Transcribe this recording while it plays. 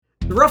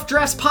The Rough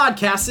Drafts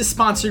podcast is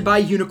sponsored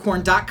by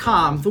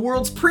Unikrn.com, the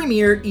world's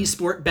premier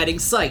esport betting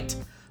site.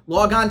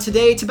 Log on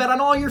today to bet on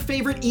all your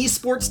favorite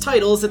esports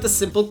titles at the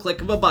simple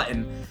click of a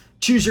button.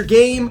 Choose your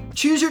game,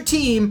 choose your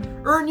team,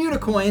 earn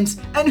Unicoins,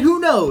 and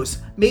who knows,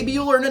 maybe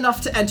you'll earn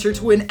enough to enter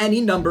to win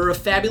any number of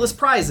fabulous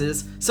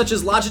prizes, such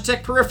as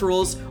Logitech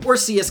peripherals or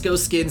CSGO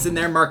skins in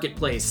their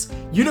marketplace.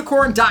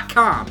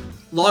 Unikrn.com.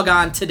 Log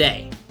on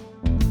today.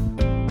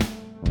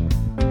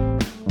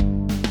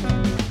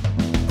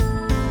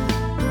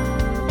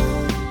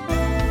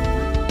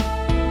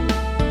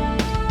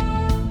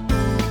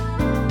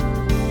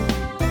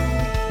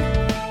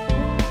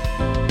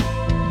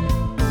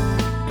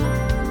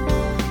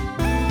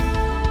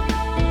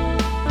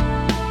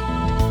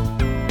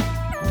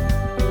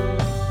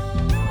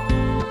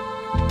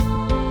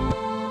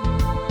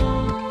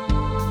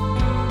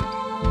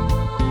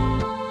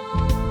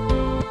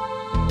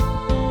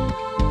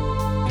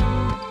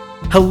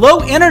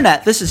 Hello,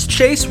 Internet. This is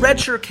Chase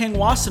Redshirt King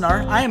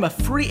Wassenaar. I am a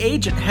free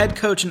agent head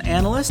coach and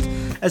analyst,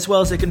 as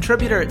well as a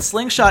contributor at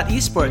Slingshot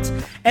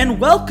Esports. And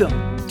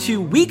welcome to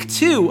week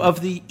 2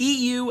 of the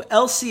EU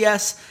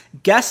LCS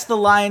Guess the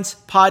Lines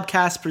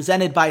podcast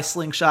presented by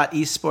Slingshot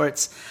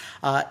Esports.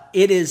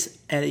 It is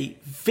a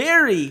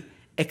very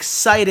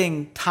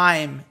exciting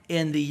time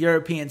in the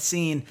European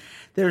scene.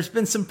 There's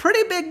been some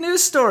pretty big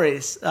news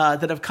stories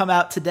that have come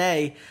out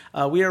today.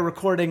 We are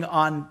recording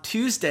on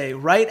Tuesday,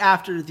 right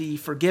after the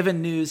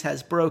Forgiven news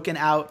has broken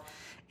out.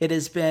 It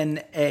has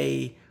been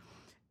a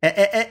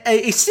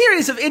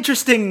series of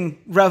interesting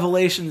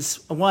revelations,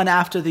 one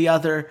after the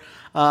other,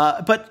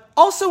 but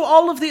also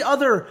all of the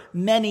other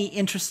many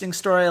interesting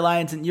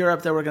storylines in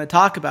Europe that we're going to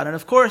talk about. And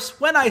of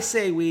course, when I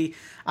say we,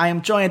 I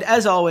am joined,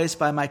 as always,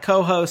 by my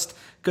co-host,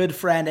 good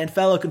friend, and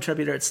fellow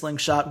contributor at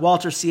Slingshot,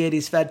 Walter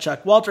C80's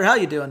Fedchuck. Walter, how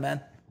you doing,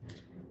 man?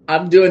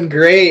 I'm doing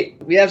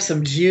great. We have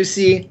some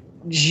juicy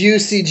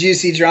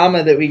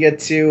drama that we get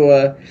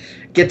to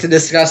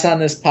discuss on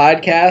this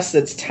podcast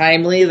that's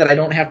timely, that I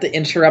don't have to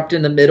interrupt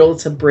in the middle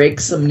to break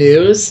some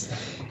news.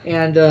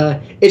 And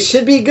it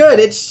should be good.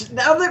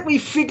 Now that we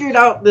figured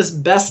out this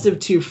best of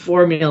 2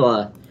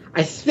 formula,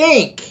 I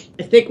think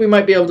we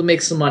might be able to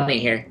make some money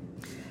here.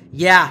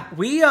 Yeah,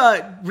 we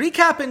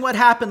recapping what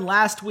happened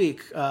last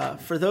week.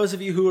 For those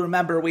of you who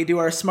remember, we do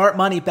our smart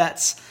money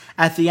bets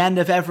at the end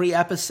of every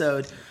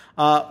episode.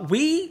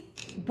 We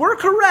were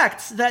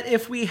correct that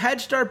if we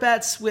hedged our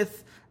bets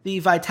with the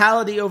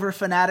Vitality over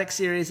Fnatic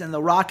series and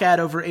the Roccat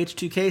over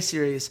H2K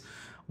series,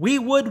 we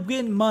would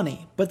win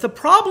money. But the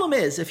problem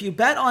is, if you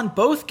bet on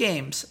both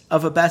games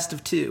of a best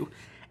of 2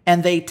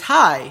 and they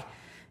tie,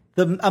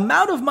 the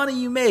amount of money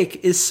you make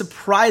is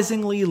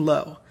surprisingly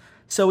low.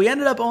 So we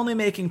ended up only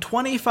making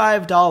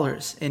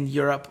 $25 in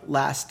Europe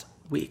last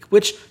week,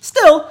 which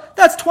still,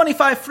 that's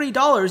 $25 free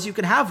you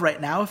can have right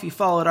now if you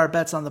followed our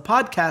bets on the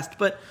podcast.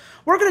 But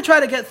we're going to try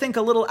to think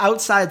a little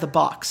outside the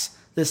box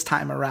this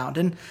time around.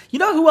 And you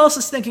know who else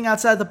is thinking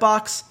outside the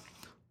box?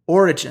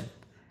 Origin.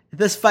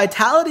 This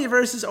Vitality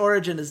versus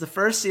Origin is the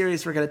first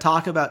series we're going to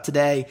talk about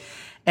today.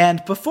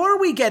 And before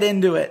we get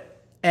into it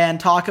and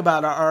talk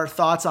about our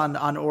thoughts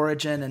on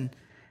Origin and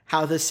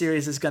how this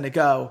series is going to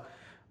go,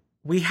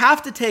 we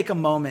have to take a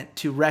moment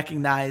to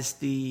recognize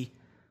the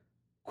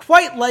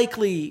quite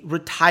likely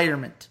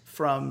retirement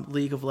from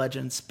League of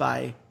Legends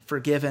by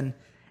Forgiven,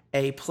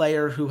 a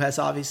player who has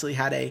obviously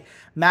had a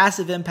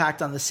massive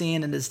impact on the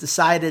scene and has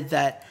decided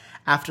that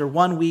after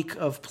 1 week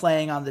of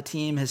playing on the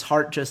team, his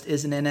heart just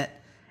isn't in it,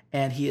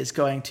 and he is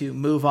going to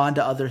move on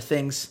to other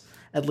things,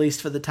 at least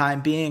for the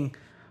time being.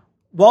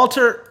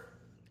 Walter,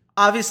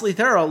 obviously,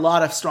 there are a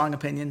lot of strong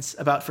opinions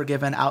about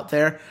Forgiven out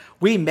there.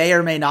 We may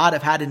or may not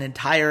have had an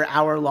entire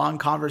hour-long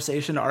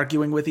conversation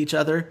arguing with each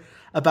other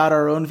about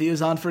our own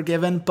views on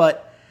Forgiven,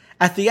 but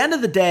at the end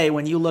of the day,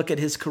 when you look at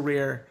his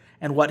career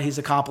and what he's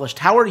accomplished,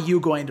 how are you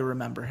going to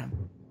remember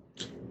him?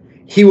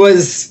 He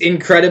was an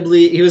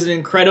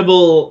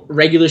incredible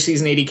regular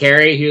season AD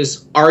carry. He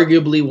was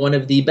arguably one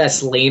of the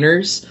best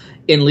laners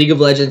in League of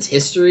Legends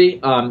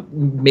history,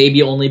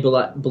 maybe only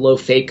below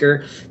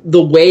Faker.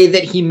 The way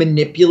that he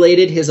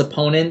manipulated his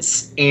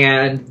opponents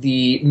and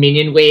the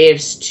minion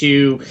waves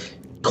to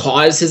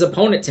cause his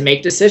opponent to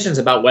make decisions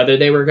about whether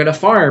they were going to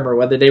farm or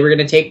whether they were going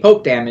to take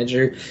poke damage,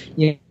 or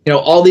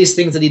all these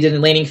things that he did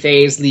in laning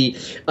phase. The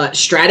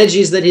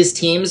strategies that his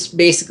teams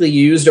basically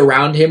used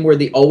around him were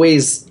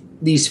always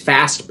these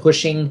fast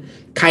pushing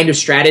kind of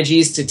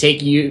strategies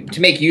to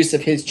make use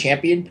of his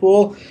champion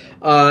pool.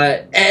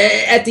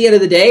 At the end of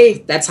the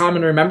day, that's how I'm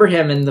going to remember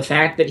him, and the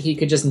fact that he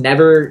could just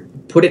never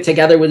put it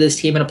together with his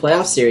team in a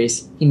playoff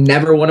series. He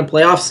never won a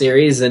playoff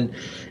series, and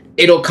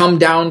it'll come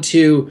down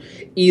to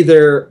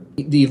either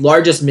the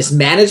largest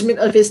mismanagement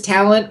of his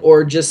talent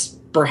or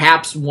just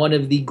perhaps one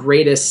of the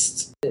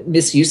greatest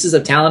misuses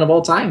of talent of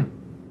all time.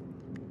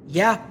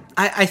 Yeah,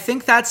 I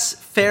think that's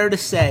fair to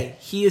say.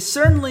 He is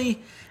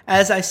certainly,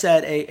 as I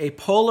said, a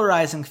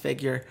polarizing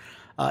figure.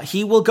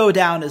 He will go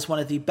down as one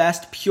of the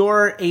best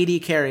pure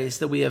AD carries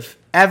that we have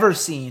ever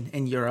seen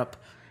in Europe.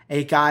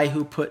 A guy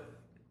who put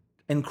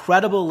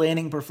incredible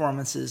laning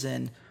performances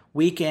in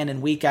week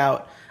and week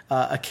out.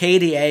 a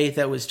KDA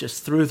that was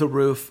just through the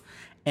roof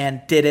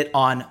and did it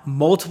on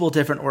multiple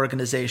different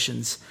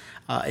organizations,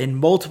 in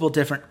multiple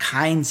different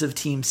kinds of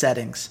team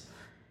settings.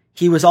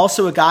 He was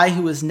also a guy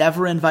who was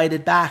never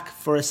invited back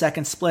for a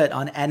second split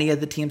on any of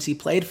the teams he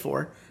played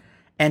for.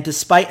 And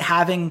despite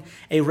having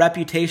a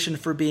reputation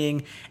for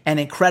being an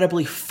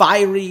incredibly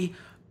fiery,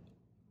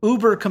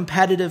 uber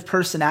competitive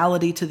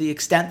personality to the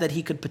extent that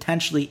he could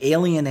potentially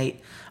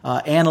alienate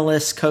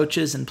analysts,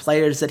 coaches, and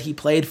players that he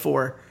played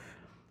for,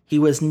 he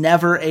was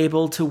never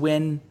able to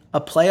win a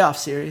playoff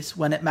series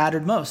when it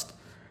mattered most.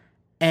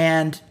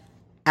 And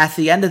at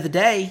the end of the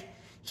day,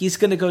 he's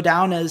going to go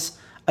down as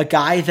a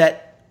guy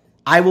that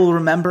I will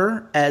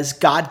remember as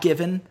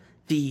God-given,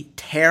 the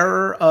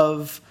terror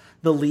of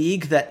the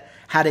league that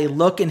had a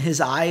look in his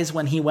eyes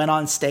when he went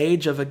on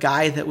stage of a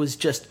guy that was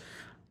just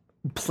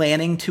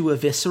planning to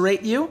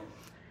eviscerate you.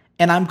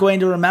 And I'm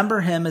going to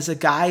remember him as a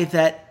guy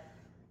that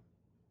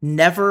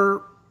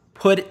never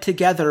put it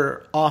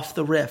together off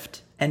the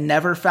rift and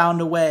never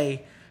found a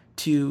way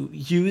to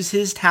use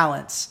his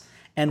talents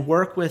and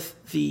work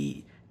with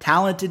the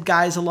talented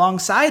guys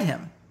alongside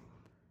him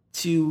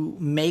to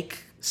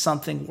make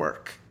something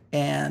work.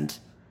 And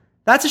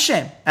that's a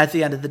shame at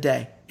the end of the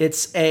day.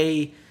 It's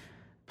a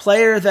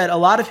player that a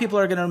lot of people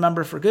are going to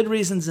remember for good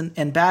reasons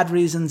and bad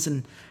reasons.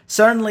 And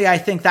certainly I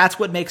think that's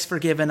what makes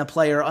Forgiven a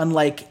player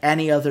unlike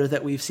any other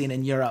that we've seen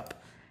in Europe.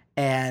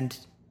 And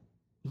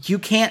you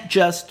can't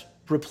just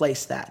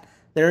replace that.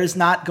 There is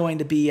not going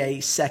to be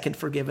a second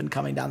Forgiven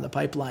coming down the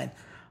pipeline.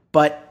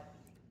 But,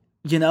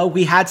 you know,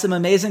 we had some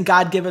amazing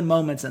God-given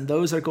moments, and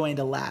those are going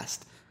to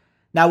last.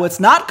 Now, what's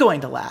not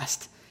going to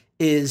last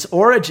is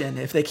Origin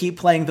if they keep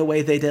playing the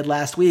way they did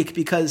last week,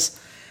 because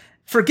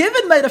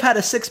Forgiven might have had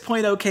a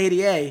 6.0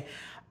 KDA,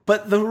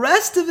 but the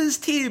rest of his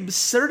team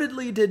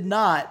certainly did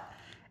not.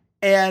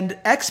 And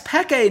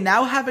Xpeke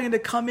now having to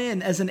come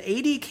in as an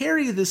AD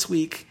carry this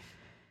week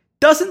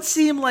doesn't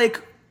seem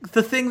like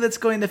the thing that's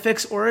going to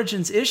fix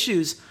Origin's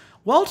issues.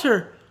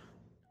 Walter,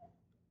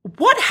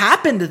 what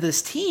happened to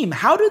this team?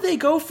 How do they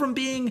go from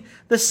being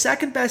the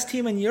second best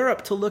team in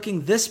Europe to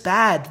looking this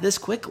bad this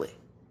quickly?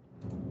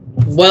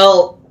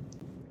 Well,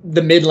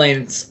 the mid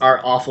lanes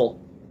are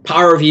awful.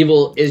 Power of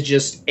Evil is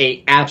just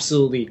a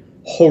absolutely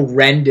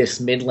horrendous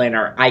mid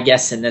laner, I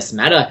guess, in this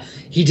meta.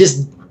 He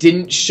just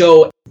didn't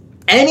show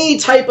any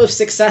type of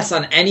success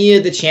on any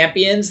of the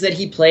champions that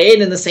he played,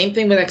 and the same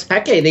thing with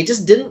Xpeke. They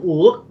just didn't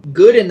look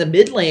good in the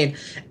mid lane.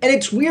 And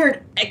it's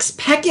weird,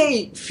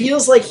 Xpeke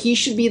feels like he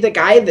should be the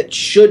guy that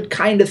should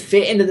kind of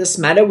fit into this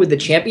meta with the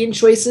champion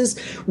choices,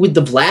 with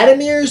the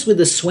Vladimirs, with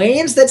the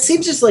Swains. That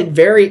seems just like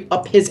very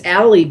up his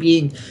alley,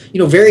 being, you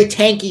know, very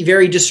tanky,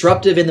 very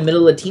disruptive in the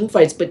middle of team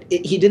fights, but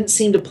he didn't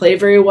seem to play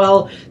very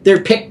well.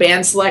 Their pick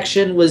ban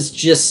selection was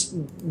just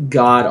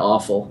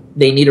god-awful.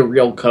 They need a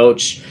real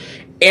coach.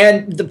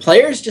 And the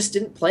players just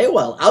didn't play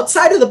well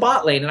outside of the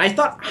bot lane. And I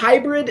thought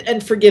Hybrid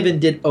and Forgiven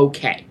did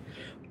okay.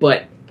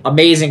 But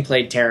Amazing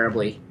played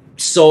terribly.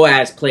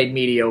 Soaz played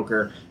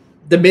mediocre.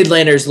 The mid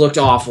laners looked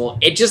awful.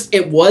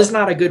 It was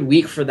not a good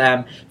week for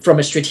them from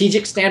a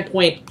strategic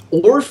standpoint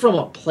or from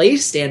a play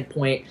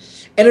standpoint.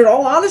 And in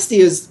all honesty,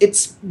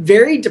 it's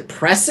very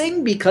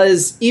depressing,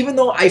 because even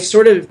though I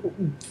sort of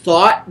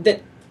thought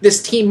that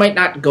this team might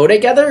not go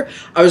together,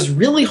 I was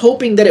really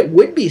hoping that it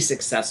would be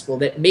successful,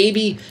 that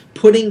maybe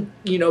putting,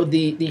 you know,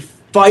 the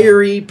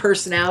fiery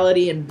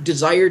personality and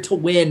desire to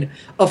win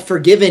of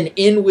Forgiven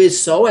in with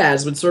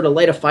Soaz would sort of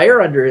light a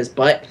fire under his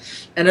butt,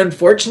 and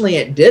unfortunately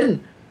it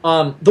didn't.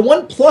 The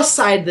one plus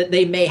side that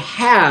they may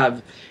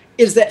have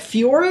is that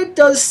Fiora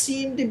does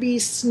seem to be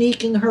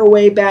sneaking her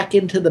way back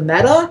into the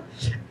meta,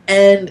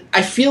 and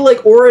I feel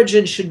like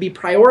Origin should be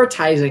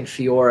prioritizing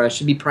Fiora,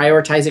 should be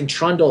prioritizing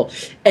Trundle,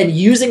 and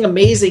using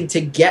Amazing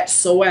to get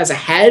Soaz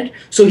ahead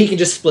so he can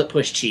just split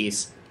push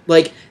cheese.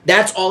 Like,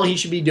 that's all he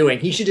should be doing.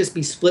 He should just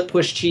be split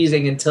push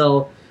cheesing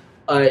until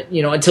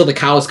the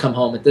cows come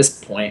home at this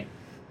point.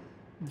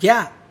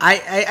 Yeah,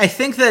 I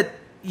think that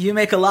you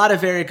make a lot of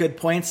very good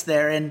points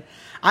there, and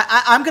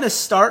I'm going to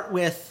start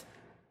with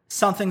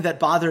something that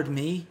bothered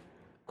me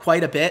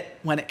quite a bit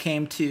when it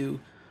came to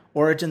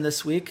Origin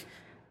this week.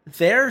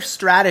 Their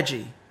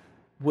strategy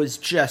was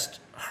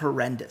just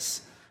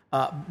horrendous.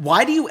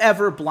 Why do you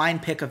ever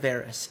blind pick a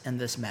Varus in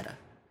this meta?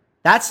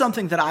 That's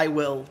something that I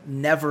will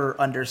never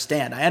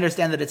understand. I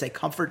understand that it's a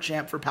comfort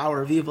champ for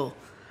Power of Evil,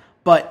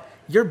 but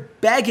you're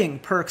begging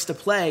Perkz to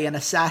play an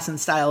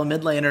assassin-style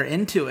mid laner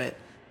into it,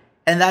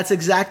 and that's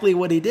exactly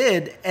what he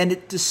did, and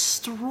it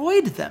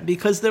destroyed them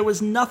because there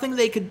was nothing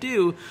they could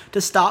do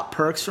to stop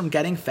Perkz from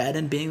getting fed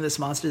and being this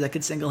monster that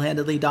could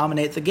single-handedly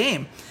dominate the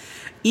game.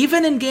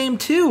 Even in Game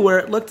 2, where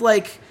it looked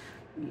like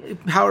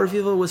Power of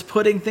Evil was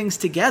putting things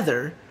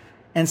together,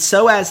 and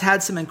Soaz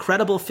had some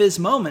incredible fizz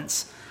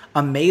moments,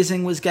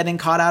 Amazing was getting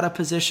caught out of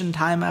position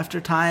time after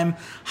time.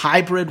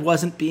 Hybrid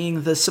wasn't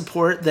being the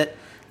support that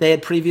they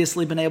had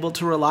previously been able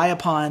to rely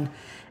upon.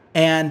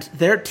 And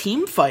their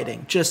team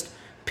fighting, just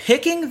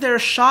picking their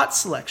shot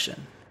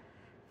selection,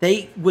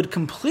 they would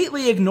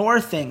completely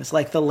ignore things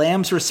like the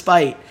Lamb's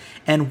Respite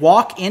and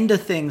walk into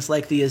things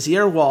like the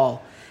Azir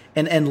Wall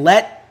and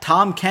let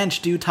Tom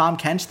Kench do Tom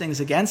Kench things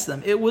against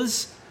them. It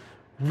was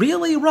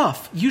really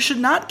rough. You should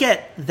not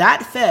get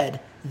that fed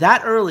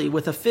that early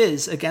with a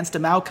fizz against a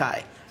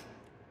Maokai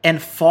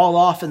and fall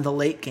off in the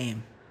late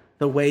game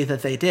the way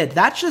that they did.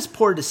 That's just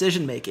poor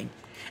decision making.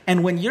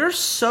 And when you're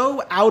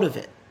so out of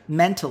it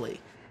mentally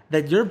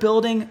that you're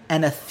building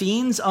an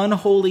Athene's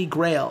unholy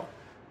grail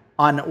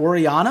on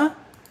Orianna,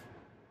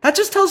 that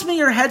just tells me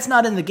your head's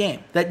not in the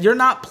game, that you're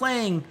not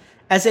playing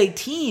as a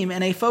team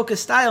in a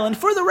focused style. And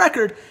for the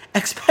record,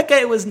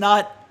 Xpeke was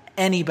not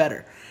any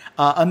better.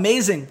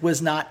 Amazing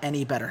was not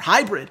any better.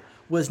 Hybrid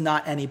was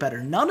not any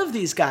better. None of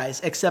these guys,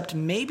 except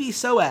maybe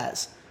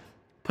Soaz,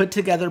 put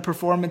together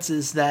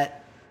performances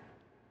that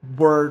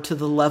were to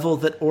the level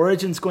that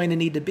Origin's going to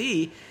need to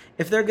be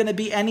if they're going to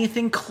be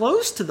anything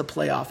close to the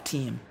playoff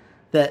team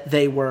that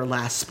they were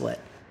last split.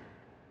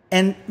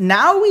 And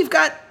now we've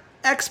got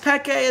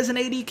Xpeke as an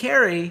AD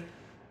carry.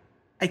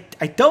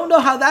 I don't know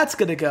how that's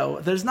going to go.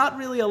 There's not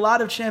really a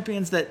lot of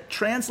champions that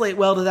translate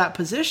well to that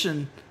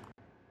position.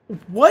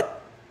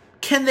 What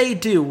can they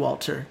do,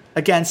 Walter,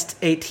 against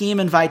a team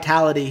in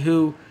Vitality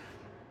who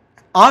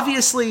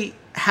obviously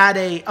had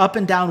a up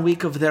and down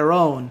week of their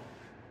own?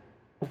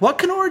 What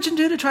can Origin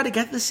do to try to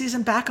get this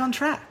season back on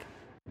track?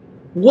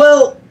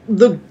 Well,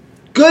 the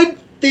good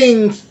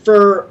thing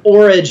for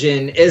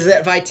Origin is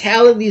that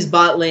Vitality's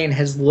bot lane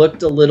has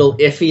looked a little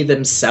iffy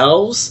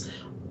themselves.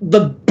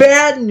 The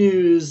bad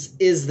news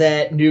is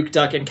that Nuke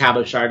Duck and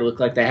Cabochard look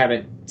like they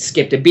haven't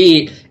skipped a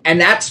beat, and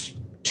that's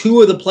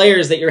two of the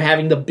players that you're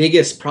having the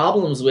biggest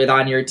problems with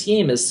on your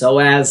team is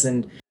Soaz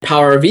and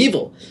Power of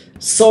Evil.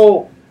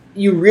 So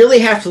you really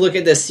have to look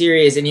at this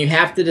series and you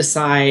have to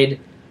decide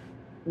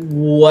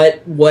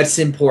what's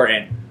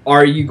important.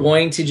 Are you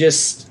going to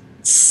just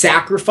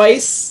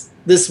sacrifice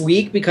this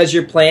week because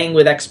you're playing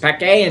with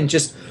Xpeke and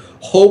just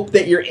hope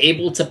that you're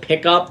able to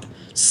pick up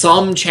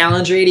some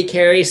challenger AD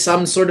carry,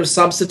 some sort of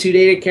substitute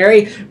AD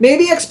carry?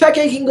 Maybe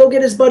Xpeke can go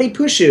get his buddy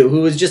Pushu,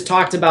 who was just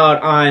talked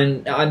about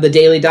on the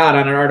Daily Dot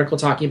on an article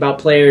talking about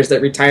players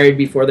that retired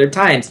before their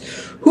times.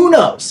 Who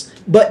knows?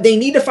 But they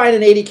need to find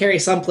an AD carry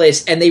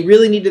someplace, and they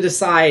really need to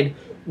decide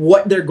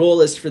what their goal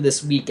is for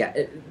this week.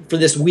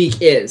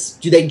 Is.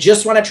 Do they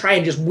just want to try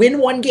and just win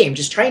one game?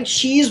 Just try and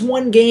cheese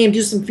one game,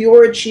 do some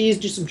Fiora cheese,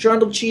 do some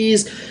Trundle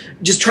cheese,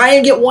 just try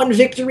and get one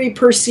victory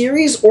per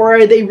series? Or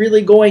are they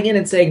really going in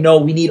and saying, no,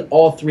 we need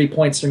all 3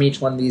 points from each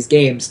one of these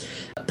games?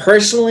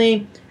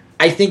 Personally,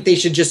 I think they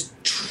should just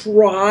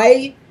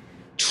try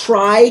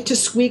to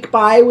squeak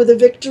by with a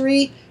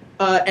victory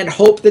and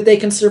hope that they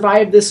can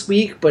survive this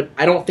week, but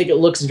I don't think it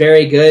looks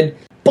very good.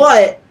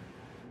 But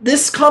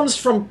this comes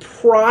from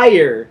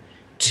prior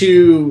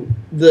to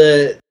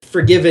the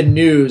Forgiven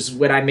news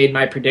when I made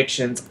my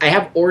predictions. I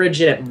have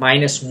Origin at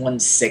minus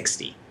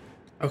 160.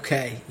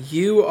 Okay,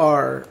 you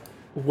are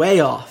way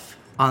off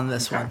on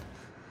this one.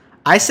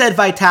 I said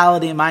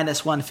Vitality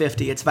minus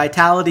 150. It's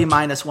Vitality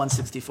minus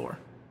 164.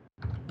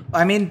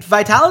 I mean,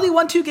 Vitality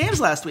won 2 games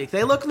last week.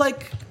 They looked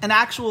like an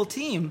actual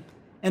team,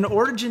 and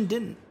Origin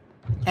didn't.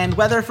 And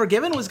whether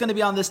Forgiven was going to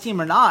be on this team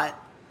or not,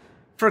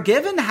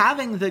 Forgiven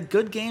having the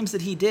good games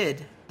that he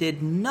did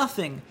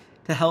nothing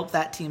to help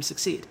that team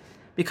succeed.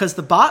 Because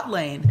the bot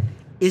lane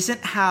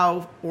isn't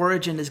how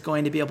Origin is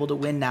going to be able to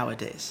win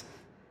nowadays.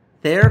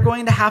 They're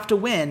going to have to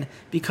win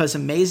because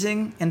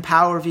Amazing and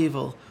Power of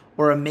Evil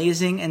or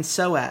Amazing and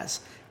Soaz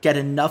get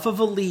enough of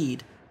a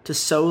lead to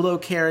solo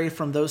carry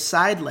from those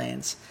side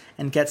lanes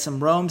and get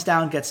some roams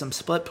down, get some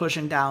split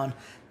pushing down.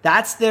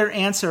 That's their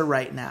answer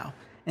right now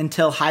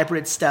until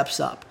Hybrid steps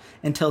up,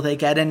 until they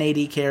get an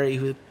AD carry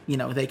who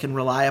they can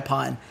rely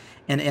upon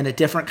in a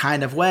different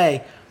kind of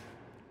way.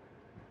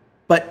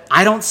 But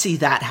I don't see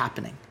that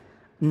happening.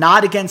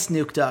 Not against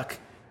Nuke Duck,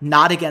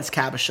 not against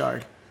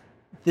Cabochard.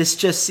 This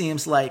just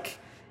seems like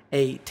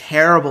a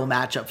terrible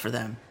matchup for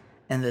them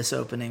in this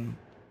opening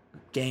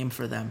game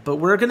for them. But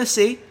we're going to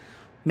see.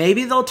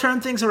 Maybe they'll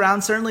turn things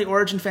around. Certainly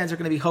Origin fans are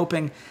going to be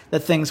hoping that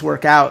things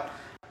work out.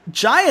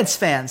 Giants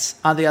fans,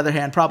 on the other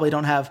hand, probably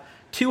don't have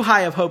too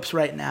high of hopes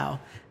right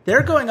now.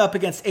 They're going up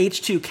against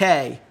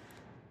H2K.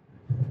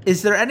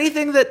 Is there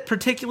anything that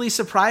particularly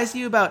surprised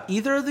you about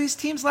either of these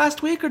teams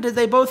last week, or did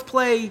they both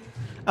play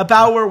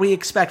about where we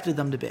expected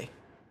them to be?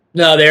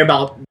 No,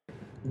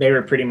 they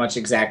were pretty much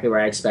exactly where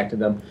I expected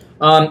them.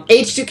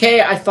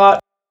 H2K, I thought,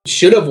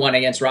 should have won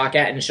against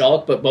Roccat and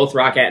Shulk, but both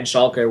Roccat and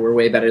Shulk were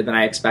way better than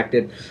I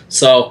expected.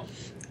 So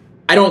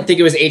I don't think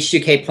it was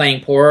H2K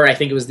playing poor. I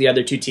think it was the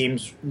other two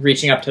teams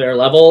reaching up to their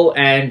level.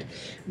 And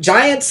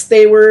Giants,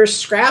 they were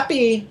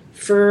scrappy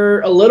for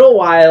a little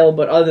while,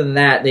 but other than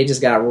that, they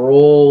just got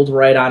rolled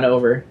right on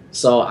over.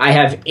 So I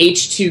have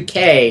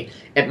H2K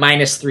at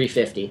minus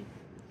 350.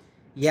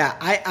 Yeah,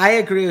 I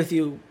agree with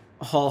you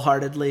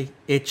wholeheartedly.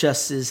 It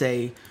just is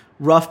a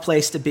rough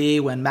place to be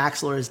when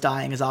Maxlor is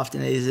dying as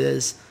often as it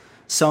is.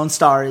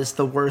 Sonstar is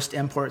the worst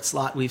import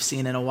slot we've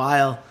seen in a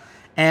while.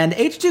 And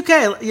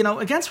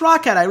H2K, against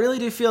Roccat, I really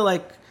do feel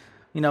like,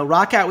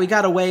 Roccat, we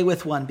got away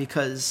with one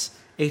because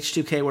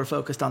H2K were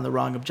focused on the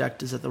wrong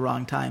objectives at the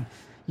wrong time.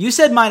 You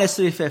said minus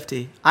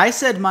 350. I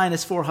said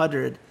minus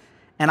 400.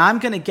 And I'm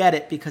going to get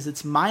it because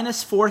it's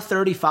minus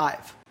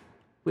 435,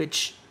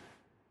 which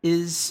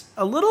is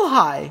a little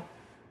high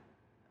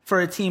for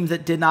a team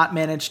that did not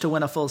manage to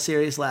win a full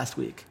series last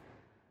week.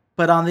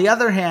 But on the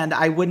other hand,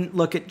 I wouldn't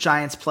look at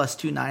Giants plus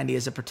 290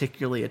 as a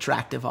particularly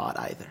attractive odd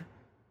either.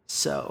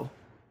 So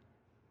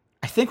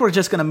I think we're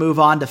just going to move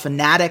on to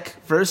Fnatic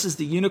versus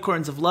the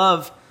Unicorns of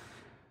Love.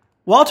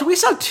 Walter, we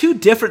saw two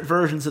different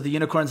versions of the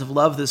Unicorns of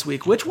Love this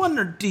week. Which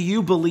one do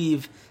you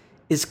believe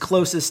is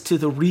closest to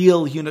the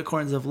real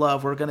Unicorns of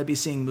Love we're going to be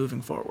seeing moving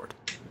forward?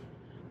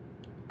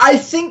 I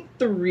think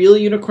the real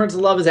Unicorns of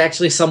Love is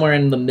actually somewhere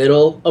in the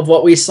middle of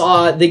what we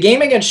saw. The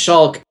game against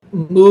Shulk,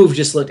 Move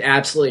just looked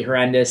absolutely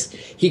horrendous.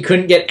 He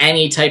couldn't get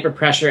any type of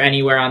pressure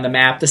anywhere on the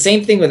map. The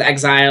same thing with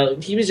Exile.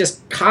 He was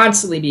just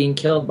constantly being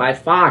killed by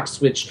Fox,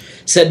 which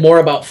said more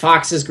about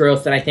Fox's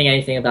growth than I think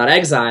anything about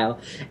Exile.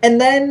 And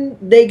then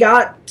they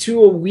got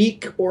to a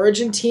weak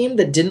Origin team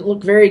that didn't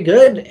look very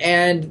good,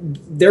 and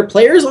their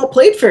players all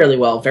played fairly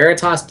well.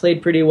 Veritas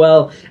played pretty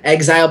well.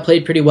 Exile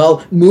played pretty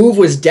well. Move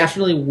was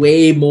definitely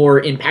way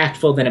more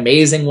impactful than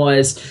Amazing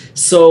was.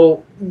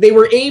 So they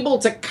were able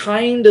to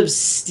kind of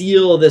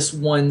steal this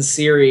one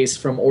series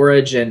from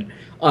Origin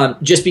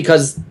just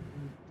because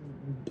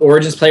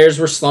Origin's players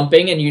were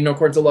slumping and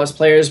Unicorns of Love's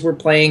players were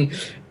playing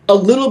a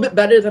little bit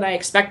better than I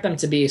expect them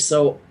to be.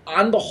 So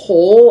on the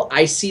whole,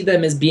 I see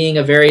them as being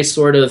a very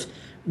sort of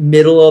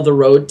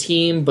middle-of-the-road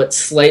team, but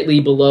slightly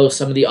below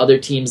some of the other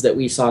teams that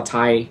we saw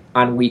tie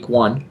on week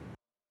one.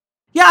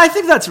 Yeah, I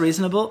think that's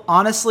reasonable.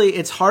 Honestly,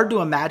 it's hard to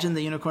imagine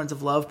the Unicorns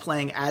of Love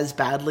playing as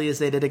badly as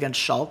they did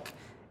against Shulk.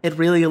 It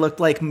really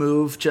looked like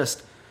Move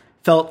just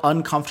felt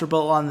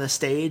uncomfortable on the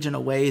stage in a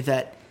way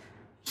that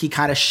he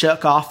kind of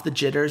shook off the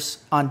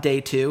jitters on day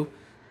two.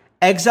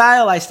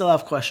 Exile, I still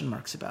have question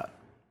marks about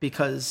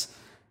because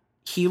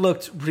he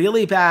looked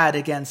really bad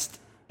against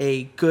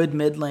a good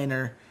mid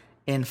laner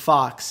in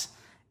Fox,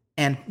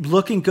 and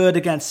looking good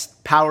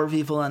against Power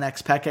Vival and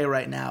Xpeke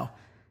right now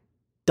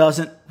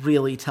doesn't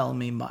really tell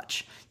me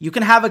much. You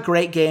can have a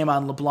great game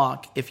on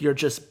LeBlanc if you're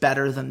just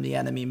better than the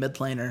enemy mid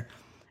laner.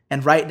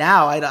 And right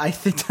now, I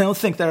don't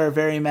think there are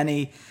very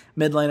many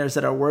mid laners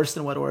that are worse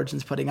than what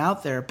Origin's putting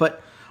out there.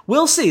 But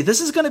we'll see. This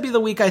is going to be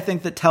the week, I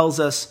think, that tells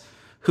us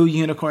who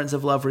Unicorns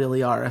of Love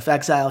really are. If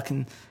Exile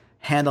can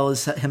handle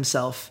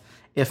himself,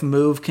 if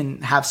Move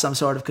can have some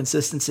sort of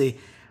consistency,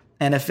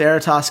 and if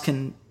Veritas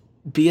can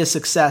be a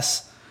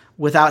success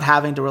without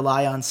having to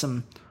rely on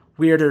some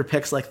weirder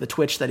picks like the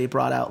Twitch that he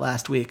brought out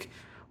last week.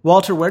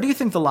 Walter, where do you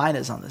think the line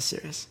is on this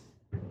series?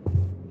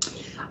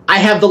 I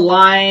have the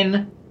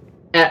line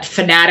at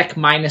Fnatic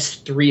minus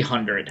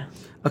 300.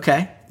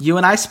 Okay. You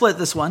and I split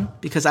this one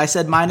because I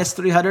said minus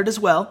 300 as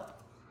well.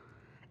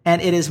 And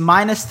it is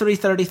minus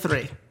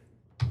 333.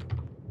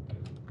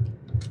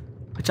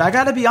 Which I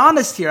got to be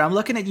honest here. I'm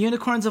looking at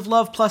Unicorns of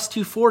Love plus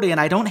 240, and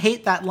I don't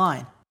hate that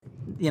line.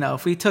 You know,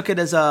 if we took it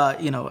as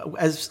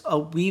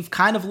we've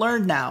kind of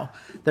learned now,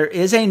 there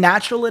is a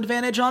natural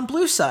advantage on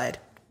blue side.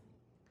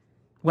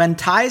 When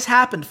ties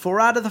happened, 4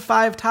 out of the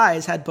 5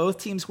 ties had both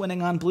teams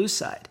winning on blue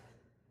side.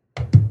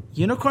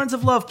 Unicorns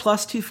of Love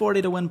plus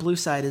 240 to win blue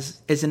side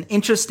is an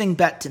interesting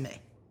bet to me.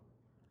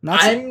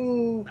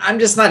 I'm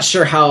just not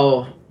sure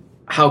how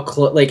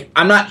close. Like,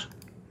 I'm not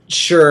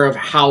sure of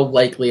how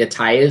likely a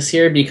tie is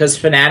here because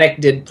Fnatic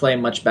did play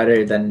much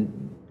better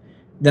than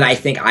I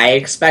think I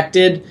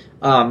expected,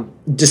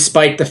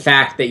 despite the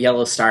fact that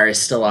Yellow Star is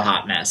still a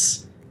hot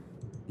mess.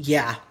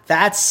 Yeah,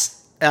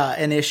 that's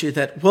an issue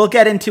that we'll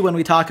get into when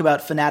we talk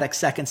about Fnatic's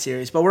second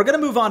series. But we're going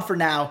to move on for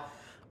now.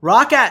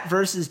 Roccat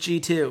versus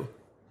G2.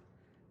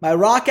 My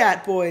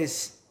Roccat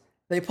boys,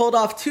 they pulled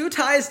off 2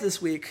 ties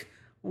this week,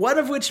 one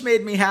of which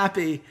made me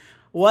happy,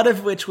 one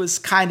of which was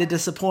kind of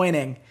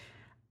disappointing.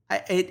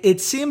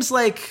 It seems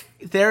like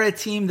they're a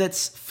team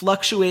that's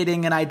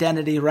fluctuating in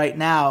identity right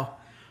now,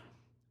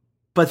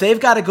 but they've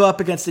got to go up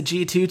against a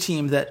G2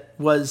 team that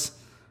was,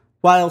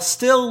 while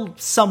still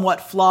somewhat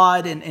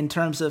flawed in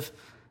terms of,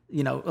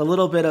 you know, a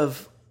little bit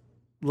of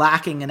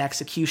lacking in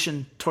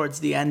execution towards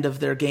the end of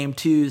their game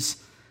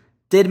 2s,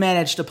 did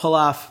manage to pull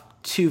off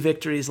 2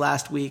 victories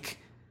last week.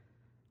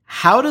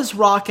 How does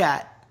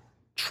Roccat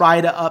try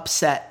to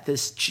upset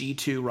this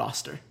G2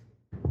 roster?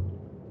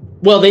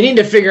 Well, they need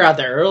to figure out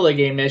their early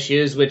game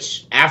issues,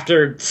 which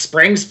after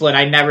Spring Split,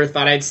 I never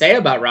thought I'd say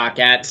about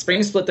Roccat.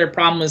 Spring Split, their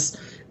problem was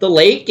the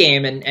late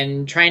game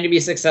and trying to be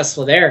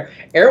successful there.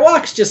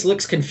 Airwalks just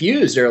looks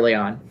confused early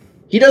on.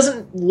 He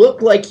doesn't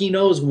look like he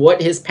knows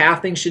what his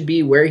pathing should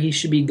be, where he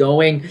should be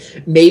going.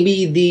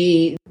 Maybe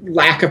the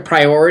lack of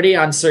priority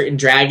on certain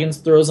dragons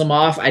throws him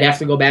off. I'd have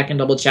to go back and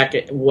double check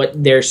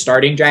what their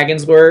starting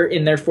dragons were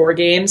in their 4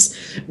 games.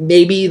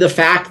 Maybe the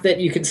fact that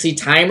you can see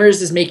timers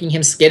is making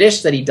him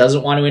skittish, that he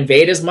doesn't want to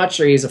invade as much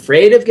or he's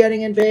afraid of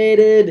getting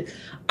invaded.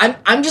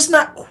 I'm just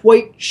not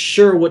quite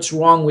sure what's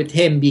wrong with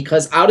him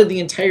because out of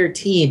the entire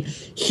team,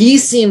 he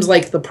seems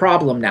like the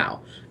problem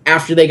now.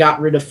 After they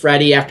got rid of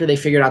Freddy, after they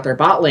figured out their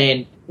bot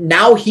lane,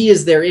 now he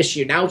is their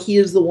issue. Now he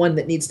is the one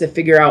that needs to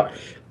figure out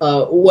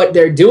what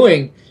they're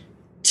doing.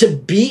 to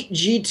beat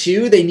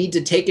G2, they need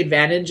to take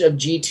advantage of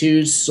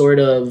G2's sort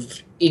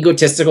of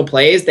egotistical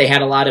plays. They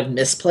had a lot of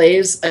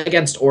misplays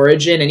against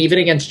Origin and even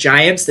against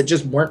Giants that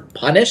just weren't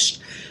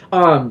punished.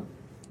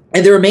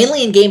 And they were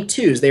mainly in game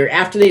twos. They were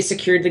after they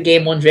secured the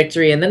game one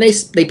victory, and then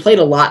they played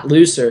a lot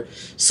looser.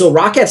 So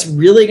Rocket's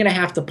really going to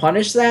have to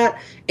punish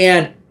that.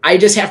 And I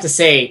just have to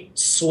say,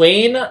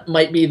 Swain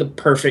might be the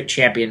perfect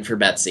champion for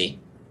Betsy.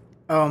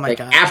 Oh my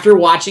God. After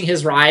watching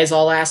his rise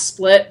all last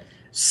split,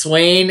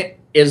 Swain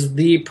is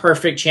the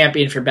perfect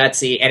champion for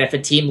Betsy. And if a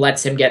team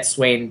lets him get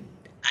Swain,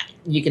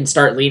 you can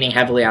start leaning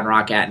heavily on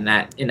Rocket in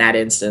that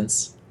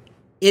instance.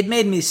 It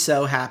made me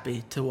so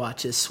happy to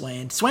watch his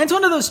Swain. Swain's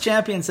one of those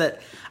champions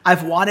that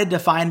I've wanted to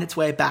find its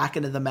way back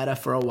into the meta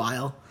for a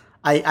while.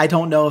 I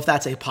don't know if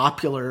that's a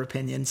popular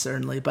opinion,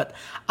 certainly, but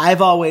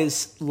I've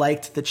always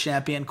liked the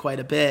champion quite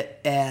a bit,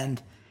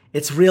 and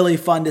it's really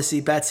fun to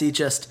see Betsy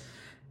just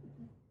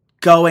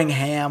going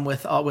ham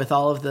with all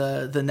of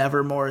the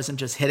Nevermores and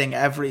just hitting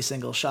every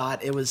single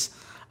shot. It was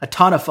a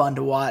ton of fun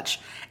to watch.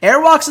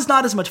 Airwalks is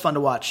not as much fun to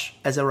watch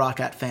as a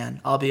Roccat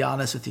fan, I'll be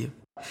honest with you.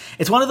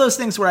 It's one of those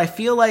things where I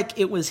feel like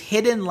it was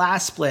hidden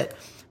last split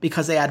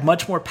because they had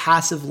much more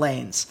passive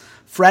lanes.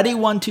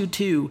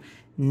 Freddy122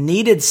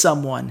 needed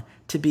someone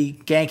to be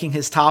ganking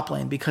his top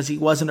lane because he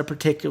wasn't a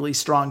particularly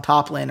strong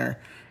top laner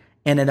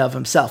in and of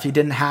himself. He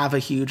didn't have a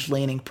huge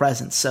laning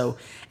presence, so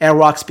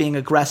Airwalks being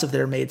aggressive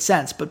there made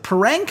sense. But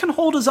Parang can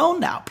hold his own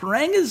now.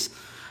 Parang is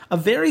a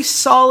very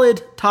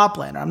solid top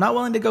laner. I'm not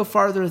willing to go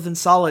farther than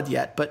solid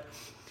yet, but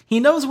he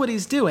knows what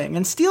he's doing.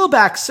 And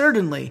Steelback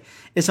certainly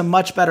is a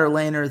much better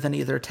laner than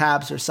either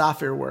Tabs or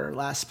Sapphire were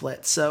last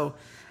split. So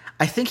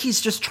I think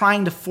he's just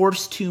trying to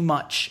force too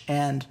much.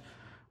 And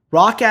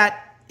Roccat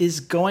is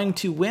going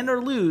to win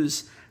or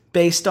lose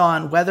based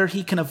on whether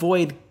he can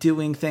avoid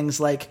doing things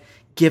like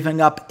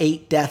giving up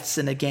 8 deaths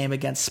in a game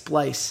against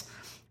Splice,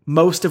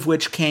 most of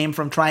which came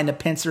from trying to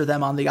pincer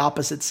them on the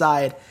opposite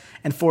side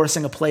and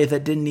forcing a play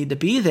that didn't need to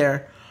be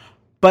there.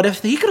 But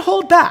if he could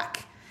hold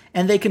back,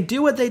 and they can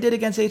do what they did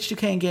against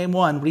H2K in game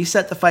 1,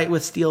 reset the fight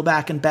with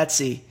Steelback and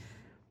Betsy,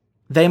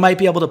 they might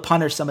be able to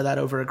punish some of that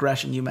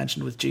over-aggression you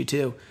mentioned with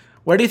G2.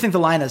 Where do you think the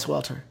line is,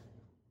 Walter?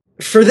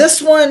 For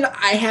this one,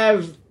 I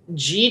have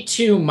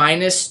G2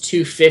 minus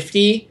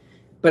 250,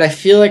 but I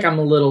feel like I'm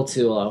a little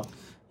too low.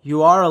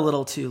 You are a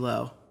little too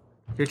low.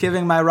 You're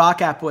giving my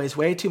Roccat boys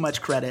way too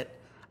much credit.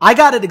 I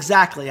got it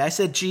exactly. I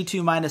said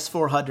G2 minus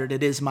 400.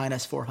 It is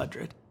minus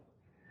 400.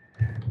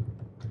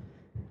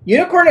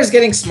 Unicorn is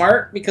getting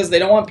smart because they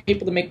don't want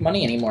people to make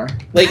money anymore.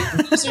 Like,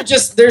 so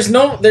just there's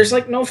no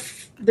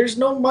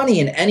money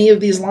in any of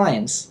these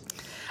lines.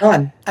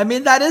 None. I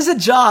mean, that is a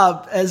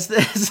job as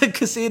a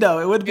casino.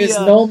 It would be. There's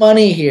no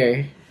money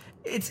here.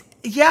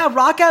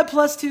 Roccat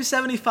plus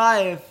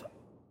 275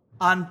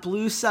 on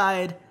blue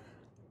side.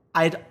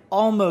 I'd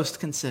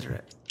almost consider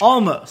it,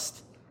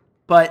 almost,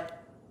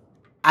 but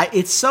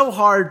it's so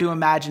hard to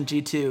imagine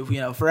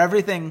G2. For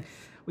everything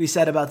we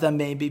said about them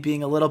maybe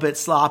being a little bit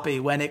sloppy,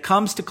 when it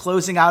comes to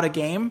closing out a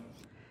game,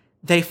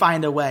 they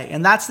find a way.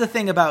 And that's the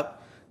thing about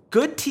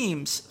good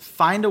teams,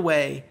 find a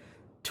way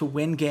to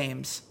win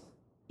games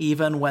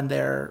even when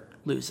they're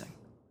losing.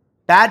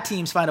 Bad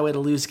teams find a way to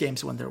lose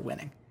games when they're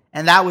winning.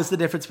 And that was the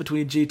difference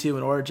between G2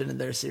 and Origin in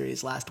their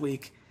series last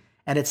week.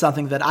 And it's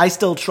something that I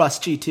still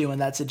trust G2 in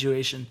that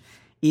situation,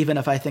 even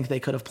if I think they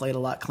could have played a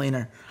lot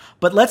cleaner.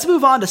 But let's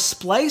move on to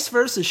Splice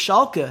versus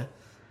Schalke.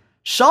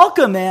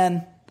 Schalke,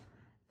 man,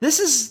 this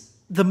is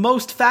the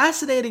most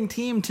fascinating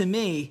team to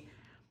me.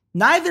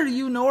 Neither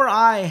you nor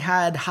I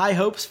had high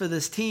hopes for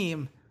this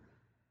team,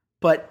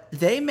 but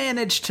they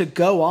managed to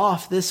go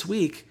off this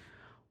week.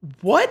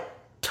 What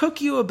took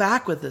you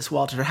aback with this,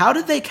 Walter? How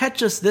did they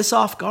catch us this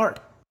off guard?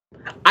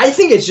 I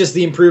think it's just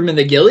the improvement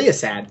that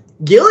Gilius had.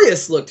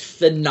 Gilius looked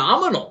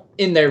phenomenal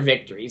in their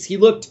victories. He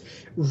looked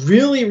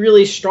really,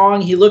 really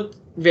strong. He looked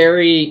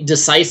very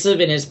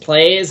decisive in his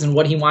plays and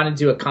what he wanted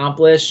to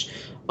accomplish.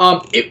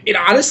 It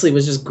honestly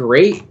was just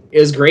great. It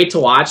was great to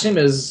watch him.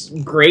 It was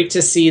great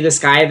to see this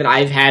guy that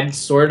I've had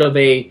sort of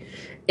a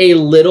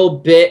little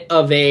bit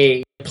of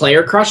a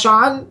player crush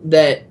on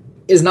that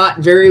is not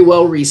very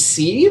well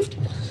received.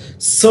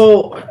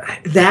 So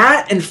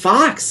that and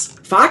Fox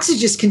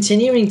is just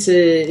continuing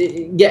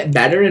to get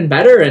better and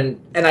better, and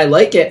I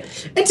like it.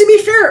 And to be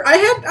fair, I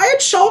had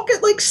Schalke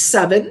at like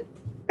 7.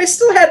 I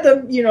still had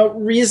them,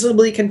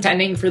 reasonably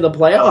contending for the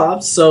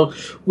playoffs. So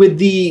with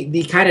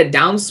the kind of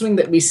downswing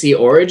that we see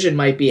Origin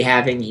might be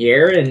having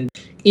here, and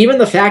even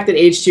the fact that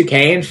H2K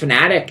and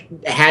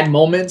Fnatic had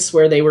moments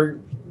where they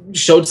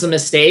showed some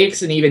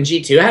mistakes, and even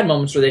G2 had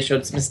moments where they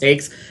showed some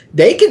mistakes,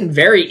 they can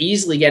very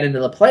easily get into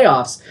the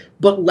playoffs.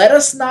 But let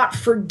us not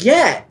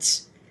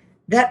forget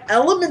that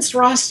Elements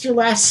roster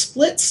last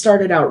split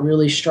started out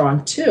really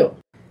strong too.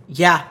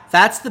 Yeah,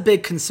 that's the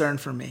big concern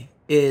for me,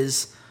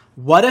 is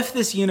what if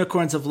this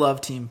Unicorns of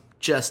Love team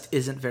just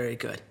isn't very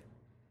good?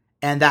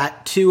 And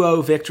that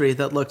 2-0 victory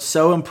that looked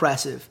so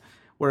impressive,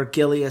 where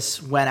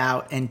Gilius went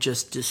out and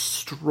just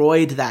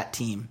destroyed that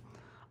team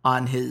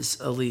on his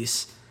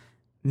Elise,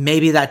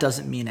 maybe that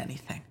doesn't mean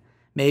anything.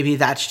 maybe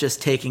that's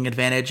just taking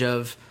advantage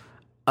of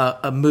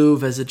a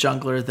move as a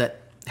jungler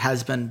that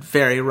has been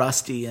very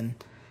rusty and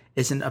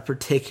isn't a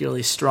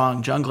particularly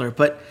strong jungler.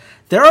 But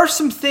there are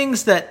some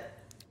things that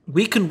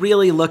we can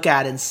really look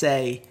at and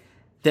say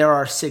there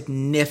are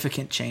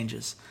significant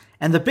changes.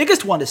 And the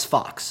biggest one is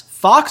Fox.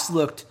 Fox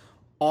looked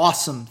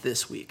awesome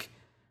this week.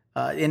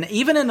 And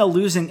even in a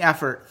losing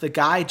effort, the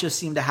guy just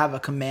seemed to have a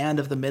command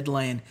of the mid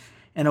lane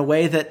in a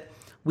way that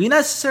we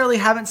necessarily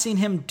haven't seen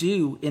him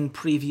do in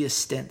previous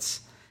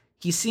stints.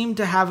 He seemed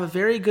to have a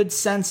very good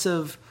sense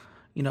of,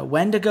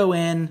 when to go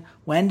in,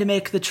 when to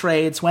make the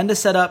trades, when to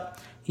set up,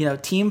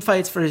 team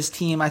fights for his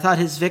team. I thought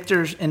his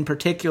Victor in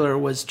particular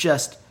was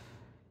just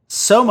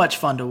so much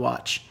fun to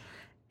watch.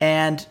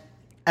 And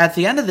at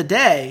the end of the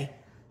day,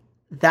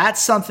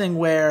 that's something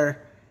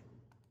where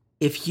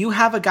if you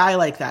have a guy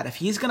like that, if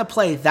he's going to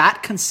play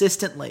that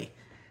consistently,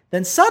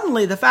 then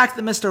suddenly the fact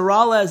that Mr.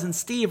 Ralez and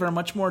Steve are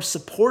much more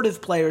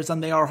supportive players than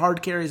they are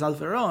hard carries of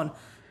their own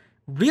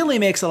really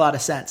makes a lot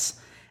of sense.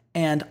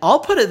 And I'll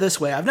put it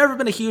this way. I've never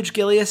been a huge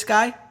Gilius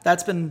guy.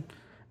 That's been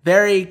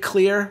very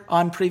clear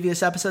on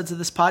previous episodes of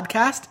this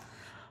podcast.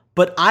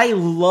 But I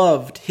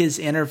loved his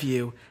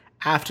interview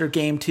after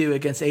Game 2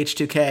 against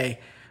H2K,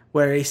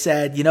 where he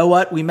said, you know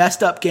what, we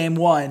messed up Game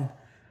 1,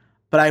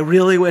 but I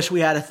really wish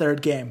we had a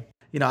third game.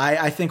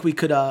 I think we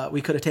could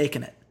have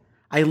taken it.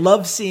 I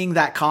love seeing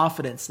that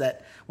confidence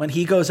that when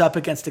he goes up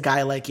against a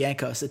guy like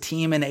Jankos, a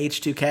team in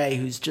H2K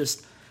who's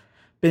just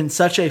been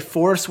such a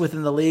force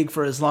within the league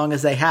for as long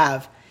as they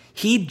have,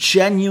 he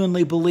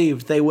genuinely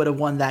believed they would have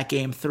won that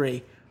Game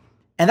 3.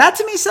 And that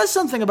to me says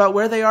something about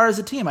where they are as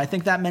a team. I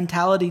think that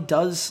mentality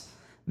does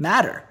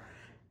matter.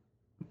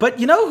 But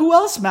who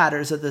else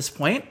matters at this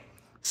point?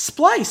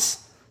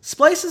 Splyce.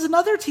 Splyce is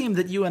another team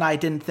that you and I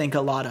didn't think a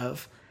lot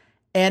of.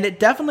 And it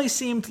definitely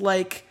seemed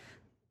like,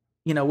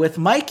 with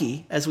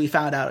Mikey, as we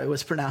found out it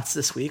was pronounced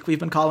this week, we've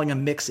been calling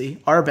him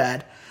Mixie, our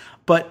bad.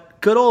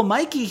 But good old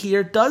Mikey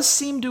here does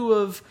seem to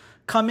have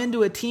come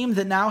into a team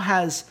that now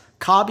has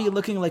Kabi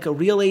looking like a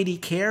real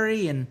AD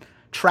carry and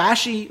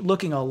Trashy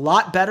looking a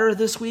lot better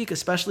this week,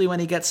 especially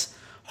when he gets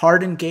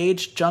hard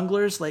engaged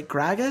junglers like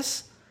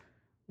Gragas.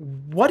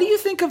 What do you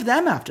think of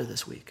them after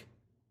this week?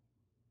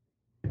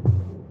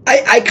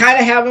 I kind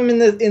of have him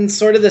in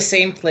sort of the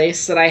same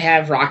place that I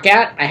have Rock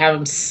at. I have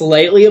him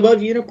slightly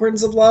above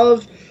Unicorns of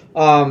Love,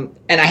 and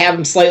I have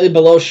him slightly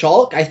below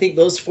Shulk. I think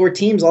those 4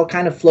 teams all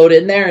kind of float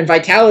in there, and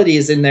Vitality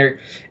is in there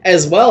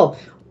as well.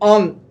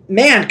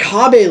 Man,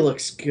 Kabe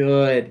looks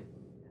good.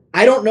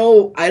 I don't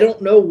know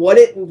what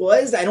it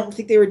was. I don't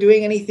think they were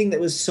doing anything that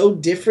was so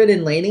different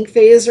in laning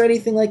phase or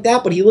anything like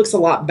that, but he looks a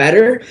lot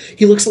better.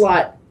 He looks a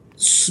lot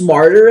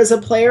smarter as a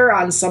player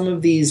on some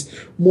of these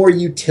more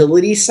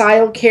utility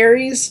style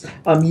carries,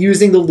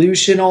 using the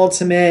Lucian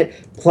ultimate,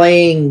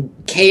 playing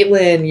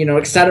Caitlyn,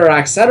 et cetera,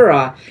 et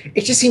cetera.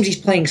 It just seems he's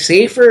playing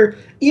safer.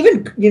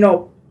 Even,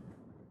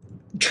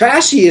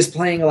 Trashy is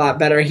playing a lot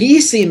better.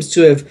 He seems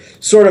to have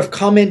sort of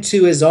come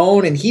into his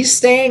own, and he's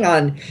staying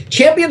on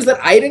champions that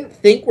I didn't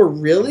think were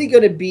really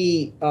going to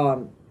be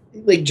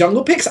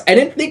jungle picks. I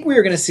didn't think we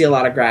were going to see a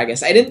lot of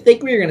Gragas. I didn't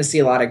think we were going to see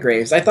a lot of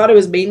Graves. I thought it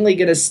was mainly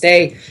going to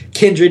stay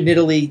Kindred,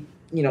 Nidalee,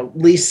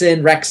 Lee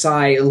Sin,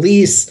 Rek'Sai,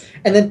 Elise,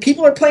 and then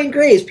people are playing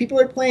Graves. People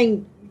are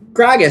playing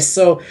Gragas.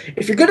 So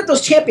if you're good at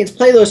those champions,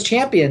 play those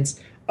champions.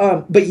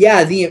 But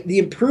yeah, the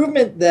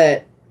improvement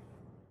that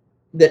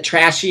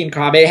Trashy and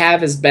Kabe have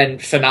has been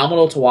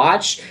phenomenal to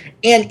watch.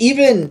 And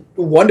even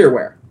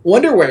Wonderwear.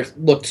 Wonderwear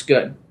looked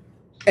good.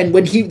 And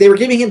when they were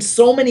giving him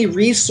so many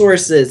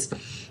resources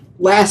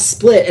last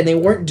split, and they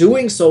weren't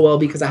doing so well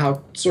because of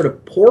how sort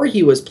of poor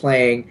he was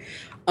playing.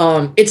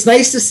 It's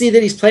nice to see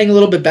that he's playing a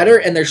little bit better,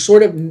 and they're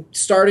sort of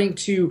starting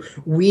to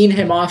wean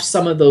him off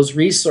some of those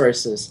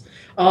resources.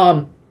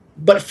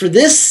 But for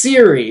this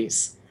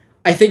series,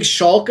 I think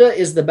Schalke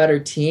is the better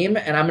team,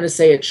 and I'm going to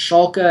say it's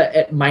Schalke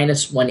at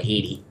minus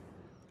 180.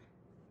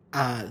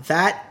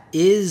 That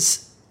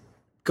is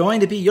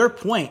going to be your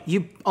point.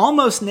 You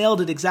almost nailed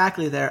it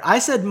exactly there. I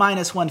said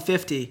minus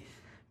 150.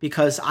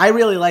 Because I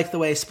really like the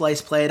way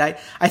Splyce played. I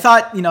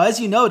thought, as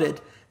you noted,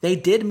 they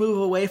did move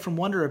away from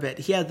Wonder a bit.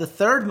 He had the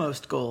 3rd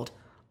most gold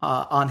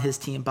on his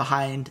team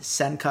behind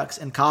Senkux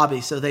and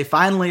Kabi. So they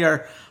finally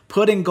are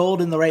putting gold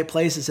in the right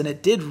places, and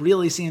it did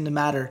really seem to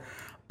matter.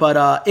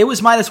 But it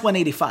was minus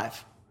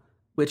 185,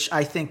 which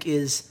I think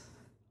is,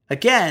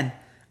 again,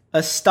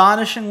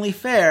 astonishingly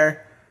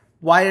fair.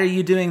 Why are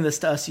you doing this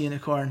to us,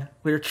 Unicorn?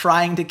 We're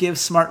trying to give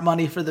smart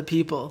money for the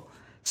people.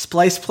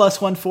 Splyce plus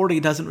 140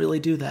 doesn't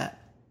really do that.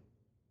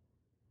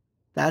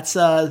 That's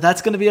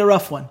going to be a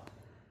rough one.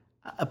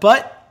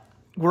 But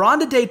we're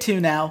on to day 2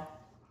 now.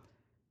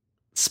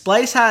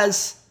 Splyce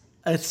has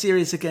a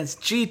series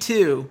against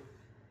G2.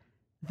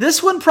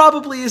 This one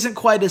probably isn't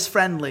quite as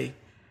friendly.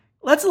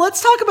 Let's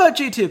talk about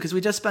G2 because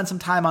we just spent some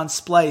time on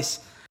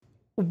Splyce.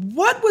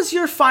 What was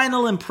your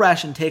final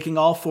impression taking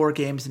all 4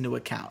 games into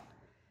account?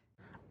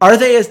 Are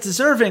they as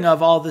deserving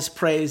of all this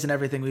praise and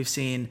everything we've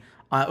seen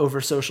over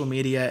social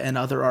media and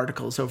other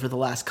articles over the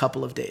last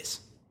couple of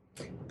days?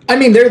 I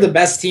mean, they're the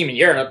best team in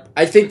Europe.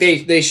 I think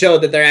they showed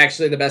that they're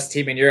actually the best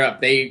team in Europe.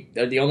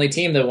 They're the only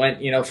team that went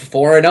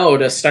 4-0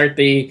 to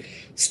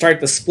start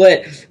the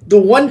split.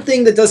 The one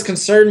thing that does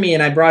concern me,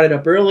 and I brought it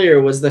up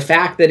earlier, was the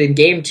fact that in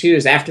game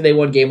twos, after they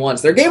won game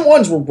ones, their game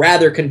ones were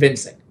rather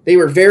convincing. They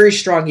were very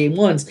strong game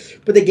ones,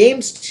 but the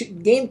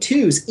game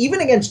twos, even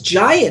against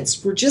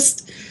Giants, were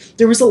just,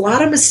 there was a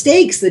lot of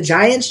mistakes the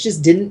Giants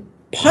just didn't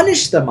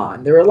punish them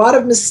on. There were a lot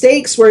of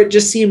mistakes where it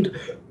just seemed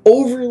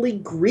overly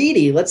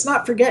greedy. Let's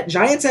not forget,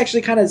 Giants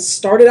actually kind of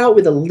started out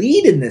with a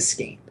lead in this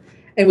game.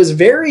 It was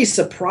very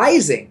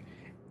surprising.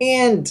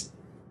 And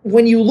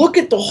when you look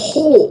at the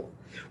whole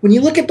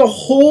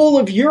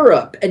of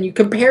Europe and you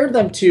compare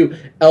them to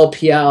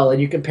LPL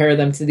and you compare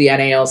them to the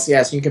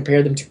NALCS and you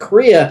compare them to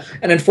Korea,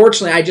 and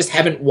unfortunately I just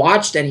haven't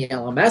watched any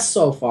LMS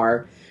so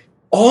far,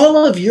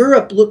 all of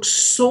Europe looks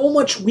so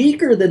much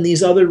weaker than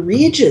these other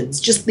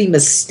regions. Just the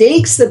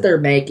mistakes that they're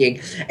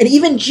making. And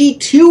even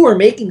G2 are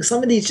making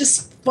some of these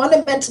just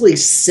fundamentally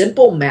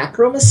simple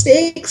macro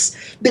mistakes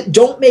that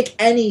don't make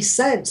any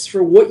sense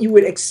for what you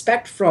would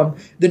expect from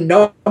the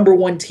number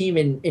one team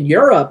in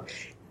Europe.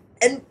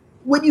 And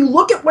when you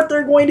look at what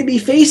they're going to be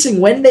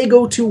facing when they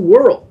go to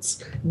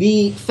Worlds,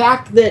 the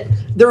fact that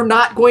they're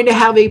not going to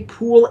have a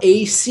Pool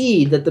A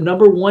seed, that the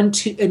number 1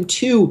 and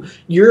 2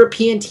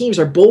 European teams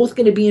are both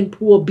going to be in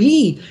Pool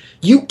B,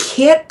 you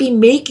can't be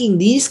making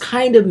these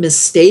kind of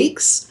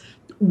mistakes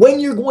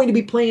when you're going to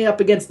be playing up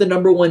against the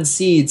number 1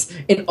 seeds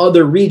in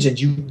other regions.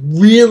 You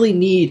really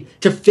need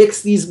to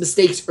fix these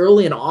mistakes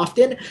early and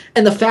often.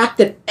 And the fact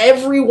that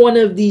every one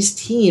of these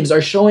teams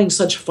are showing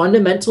such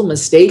fundamental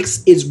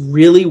mistakes is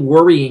really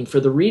worrying for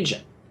the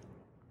region.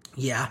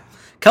 Yeah.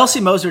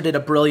 Kelsey Moser did a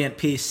brilliant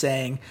piece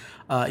saying,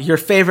 your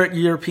favorite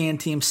European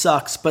team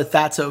sucks, but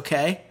that's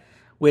okay,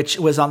 which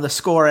was on The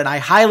Score. And I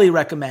highly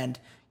recommend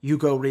you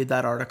go read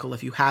that article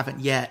if you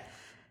haven't yet.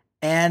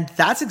 And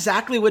that's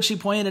exactly what she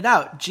pointed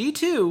out.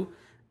 G2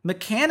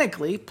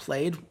 mechanically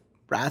played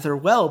rather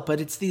well,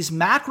 but it's these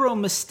macro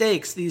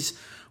mistakes, these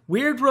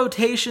weird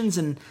rotations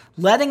and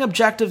letting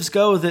objectives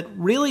go that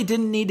really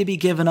didn't need to be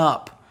given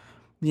up.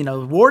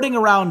 Warding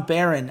around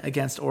Baron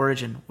against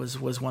Origin was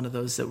one of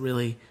those that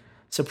really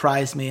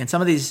surprised me. And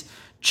some of these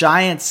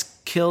Giants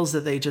kills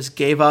that they just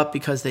gave up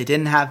because they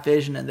didn't have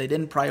vision and they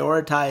didn't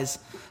prioritize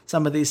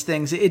some of these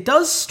things. It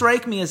does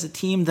strike me as a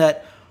team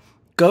that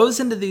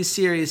goes into these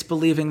series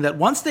believing that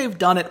once they've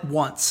done it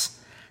once,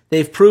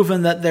 they've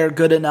proven that they're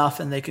good enough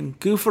and they can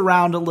goof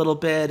around a little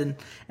bit and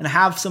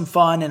have some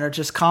fun and are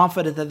just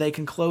confident that they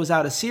can close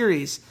out a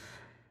series.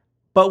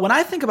 But when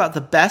I think about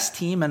the best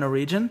team in a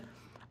region,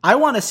 I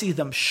want to see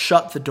them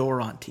shut the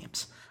door on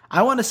teams.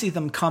 I want to see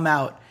them come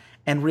out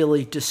and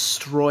really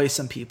destroy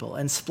some people.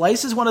 And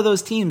Splyce is one of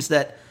those teams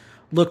that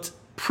looked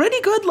pretty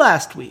good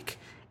last week.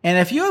 And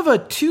if you have a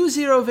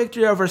 2-0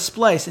 victory over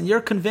Splyce and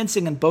you're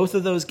convincing in both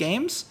of those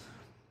games,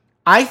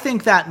 I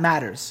think that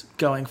matters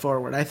going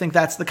forward. I think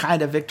that's the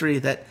kind of victory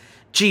that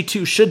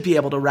G2 should be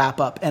able to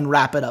wrap up and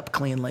wrap it up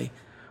cleanly.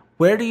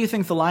 Where do you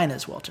think the line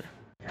is, Walter?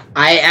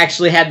 I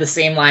actually had the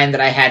same line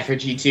that I had for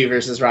G2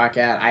 versus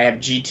ROCCAT. I have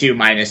G2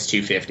 minus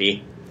 250.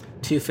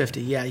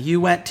 250, yeah.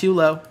 You went too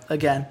low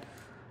again.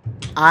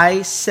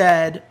 I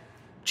said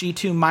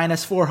G2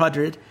 minus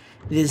 400.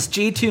 It is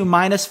G2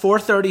 minus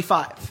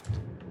 435.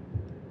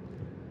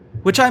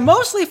 Which I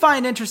mostly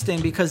find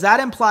interesting because that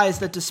implies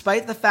that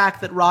despite the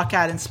fact that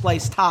ROCCAT and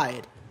Splyce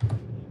tied,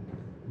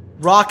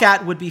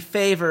 ROCCAT would be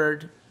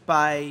favored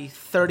by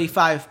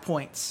 35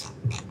 points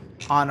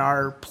on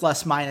our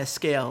plus-minus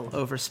scale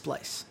over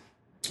Splyce.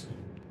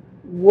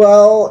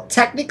 Well,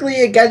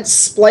 technically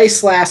against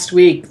Splyce last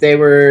week, they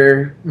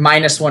were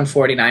minus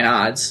 149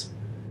 odds.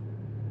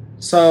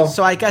 So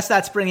I guess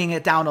that's bringing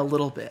it down a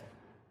little bit.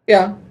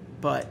 Yeah.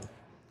 But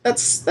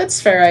that's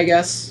fair, I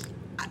guess.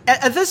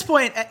 At this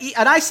point,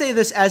 and I say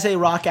this as a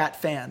ROCCAT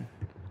fan,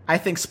 I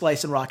think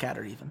Splyce and ROCCAT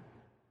are even.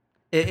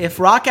 If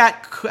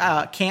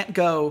ROCCAT can't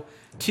go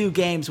 2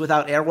 games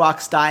without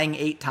Airwalks dying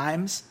 8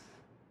 times,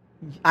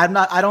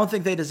 I don't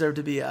think they deserve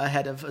to be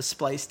ahead of a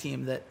Splyce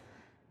team that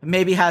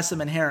maybe has some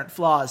inherent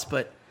flaws,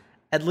 but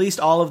at least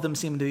all of them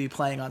seem to be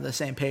playing on the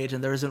same page,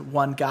 and there isn't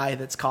one guy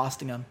that's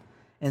costing them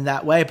in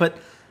that way. But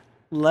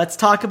let's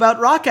talk about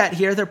ROCCAT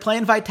here. They're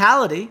playing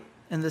Vitality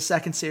in the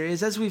second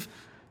series, as we've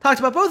talked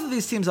about both of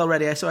these teams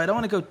already, so I don't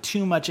want to go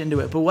too much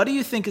into it. But what do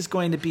you think is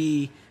going to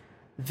be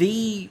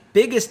the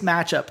biggest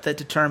matchup that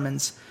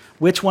determines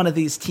which one of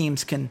these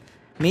teams can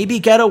maybe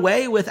get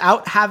away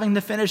without having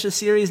to finish a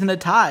series in a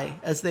tie,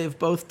 as they've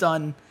both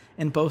done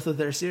in both of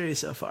their series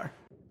so far?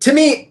 To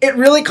me, it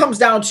really comes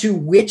down to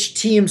which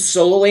team's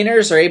solo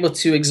laners are able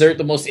to exert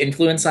the most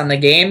influence on the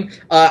game.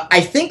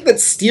 I think that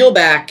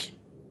Steelback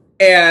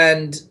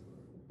and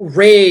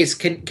Raze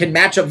can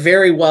match up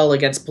very well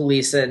against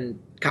Police and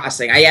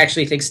Costing. I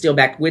actually think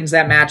Steelback wins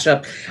that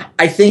matchup.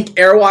 I think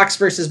Airwalks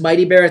versus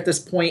Mighty Bear at this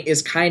point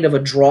is kind of a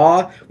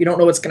draw. We don't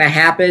know what's going to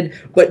happen.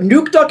 But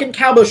Nukeduck and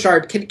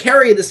Cabochard can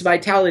carry this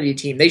Vitality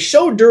team. They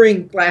showed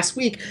during last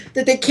week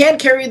that they can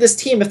carry this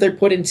team if they're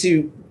put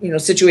into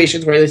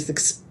situations where they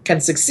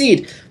can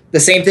succeed. The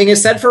same thing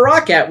is said for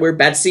Roccat, where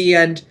Betsy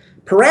and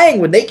Parang,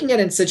 when they can get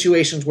in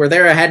situations where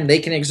they're ahead and they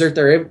can exert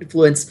their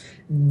influence,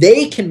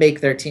 they can make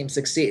their team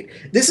succeed.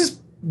 This is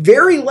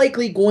very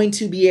likely going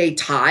to be a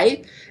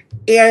tie,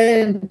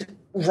 and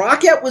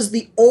Roccat was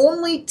the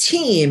only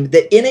team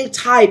that in a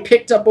tie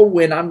picked up a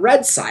win on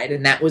red side,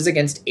 and that was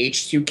against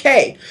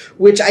H2K,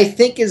 which I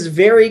think is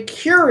very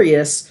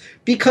curious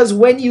because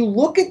when you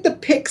look at the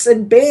picks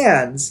and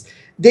bans,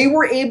 they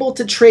were able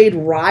to trade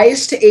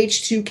Rise to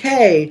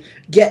H2K,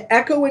 get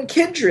Echo and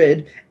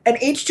Kindred, and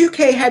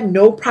H2K had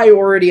no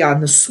priority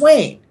on the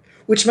Swain,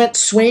 which meant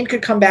Swain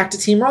could come back to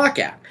Team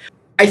Roccat.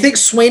 I think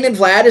Swain and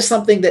Vlad is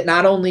something that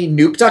not only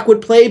Nukeduck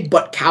would play,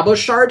 but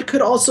Cabochard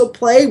could also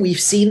play. We've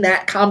seen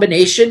that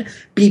combination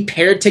be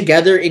paired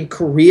together in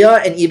Korea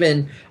and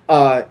even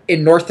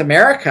in North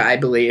America, I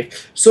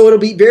believe. So it'll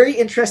be very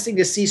interesting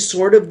to see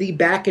sort of the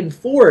back and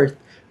forth.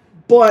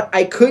 But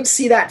I could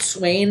see that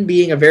Swain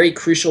being a very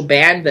crucial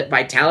ban that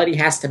Vitality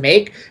has to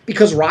make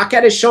because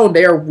Roccat has shown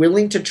they are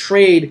willing to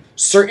trade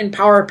certain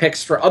power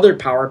picks for other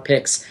power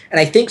picks.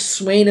 And I think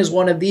Swain is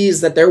one of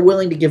these that they're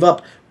willing to give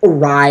up a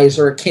Rise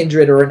or a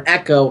Kindred or an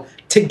Echo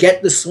to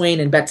get the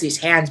Swain in Betsy's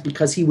hands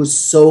because he was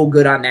so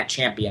good on that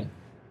champion.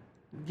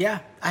 Yeah,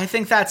 I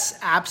think that's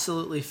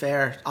absolutely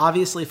fair.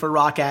 Obviously for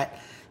Roccat,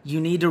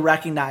 you need to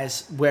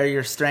recognize where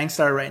your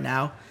strengths are right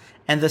now.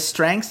 And the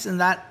strengths in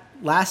that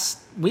last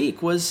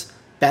week was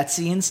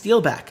Betsy and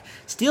Steelback.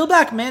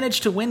 Steelback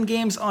managed to win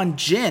games on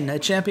Jhin, a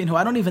champion who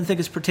I don't even think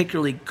is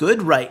particularly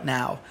good right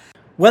now.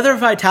 Whether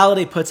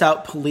Vitality puts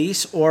out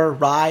Police or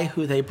Rai,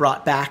 who they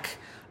brought back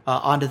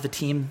onto the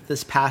team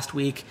this past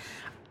week,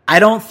 I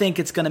don't think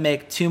it's going to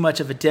make too much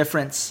of a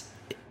difference.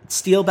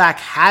 Steelback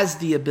has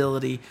the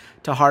ability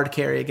to hard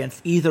carry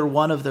against either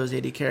one of those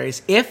AD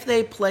carries if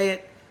they play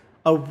it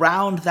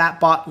around that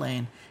bot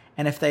lane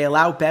and if they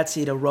allow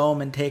Betsy to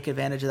roam and take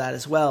advantage of that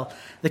as well.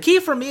 The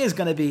key for me is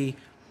going to be,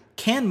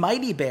 can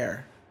Mighty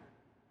Bear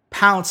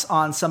pounce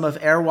on some of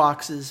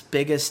Airwalks'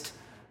 biggest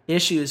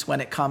issues when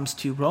it comes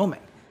to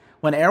roaming?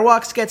 When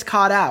Airwalks gets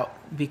caught out,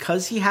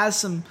 because he has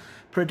some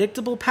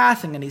predictable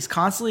pathing and he's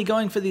constantly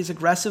going for these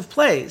aggressive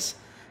plays,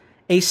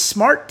 a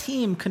smart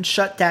team can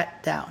shut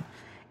that down.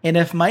 And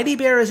if Mighty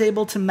Bear is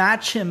able to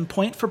match him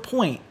point for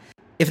point,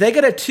 if they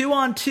get a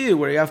 2-on-2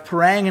 where you have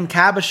Parang and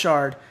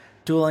Cabochard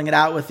dueling it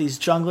out with these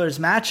junglers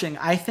matching,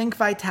 I think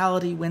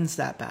Vitality wins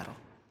that battle.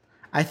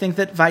 I think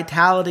that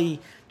Vitality,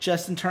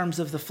 just in terms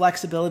of the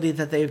flexibility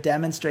that they've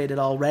demonstrated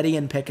already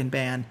in pick and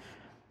ban,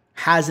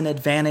 has an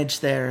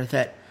advantage there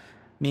that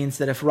means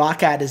that if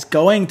Roccat is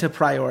going to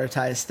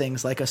prioritize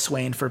things like a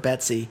Swain for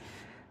Betsy,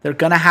 they're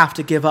going to have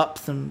to give up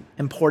some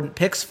important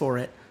picks for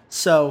it.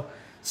 So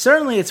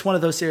certainly it's one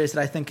of those series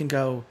that I think can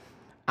go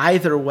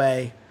either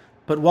way.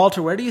 But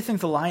Walter, where do you think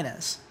the line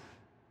is?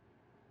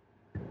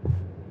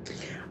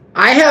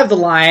 I have the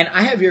line.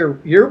 I have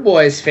your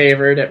boys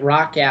favored at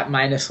Roccat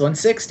minus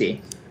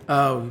 160.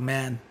 Oh,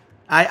 man.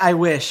 I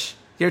wish.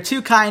 You're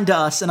too kind to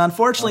us, and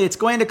unfortunately it's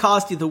going to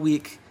cost you the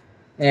week.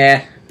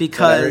 Yeah.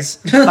 Because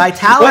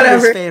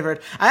Vitality is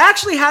favored. I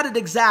actually had it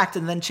exact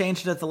and then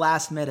changed it at the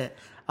last minute.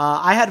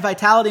 I had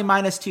Vitality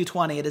minus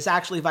 220. It is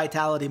actually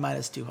Vitality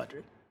minus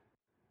 200.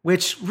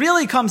 Which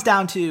really comes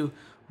down to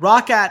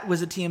Roccat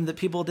was a team that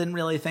people didn't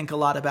really think a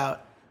lot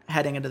about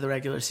heading into the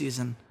regular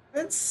season.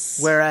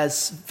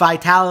 Whereas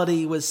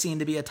Vitality was seen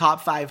to be a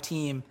top 5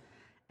 team.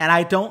 And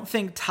I don't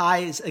think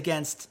ties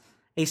against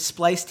a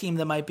Splice team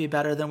that might be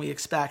better than we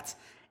expect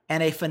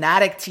and a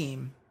Fnatic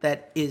team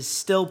that is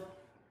still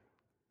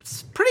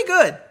pretty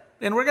good,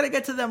 and we're going to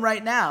get to them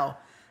right now,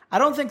 I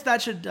don't think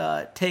that should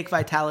take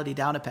Vitality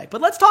down a peg.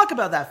 But let's talk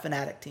about that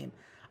Fnatic team.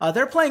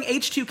 They're playing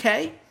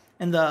H2K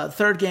in the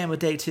third game of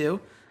day 2.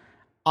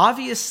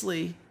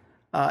 Obviously,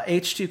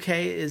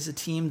 H2K is a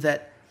team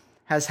that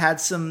has had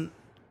some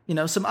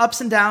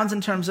ups and downs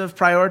in terms of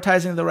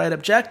prioritizing the right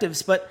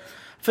objectives, but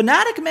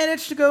Fnatic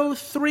managed to go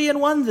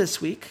 3-1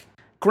 this week.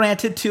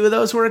 Granted, 2 of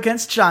those were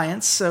against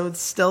Giants, so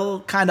it's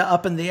still kind of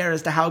up in the air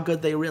as to how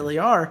good they really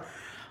are.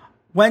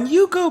 When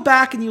you go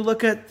back and you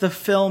look at the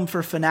film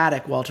for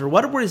Fnatic, Walter,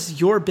 what was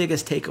your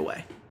biggest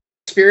takeaway?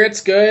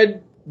 Spirit's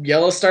good.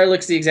 Yellowstar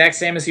looks the exact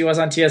same as he was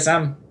on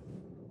TSM.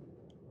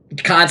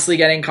 Constantly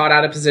getting caught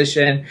out of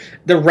position.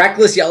 The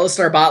reckless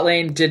Yellowstar bot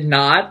lane did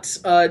not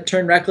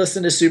turn reckless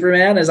into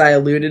Superman, as I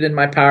alluded in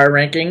my power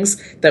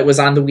rankings that was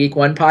on the Week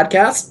 1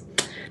 podcast.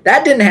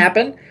 That didn't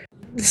happen.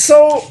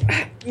 So,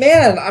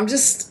 man, I'm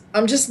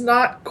just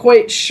not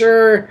quite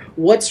sure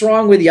what's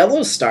wrong with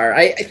Yellowstar.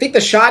 I think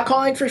the shot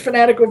calling for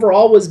Fnatic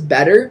overall was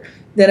better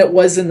than it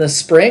was in the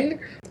spring.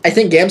 I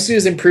think Gamsu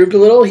has improved a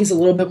little. He's a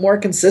little bit more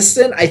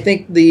consistent. I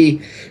think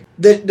the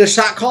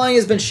shot calling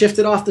has been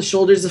shifted off the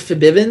shoulders of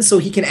Fabivin so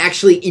he can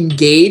actually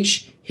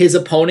engage his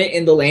opponent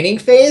in the laning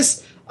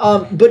phase.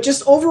 But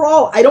just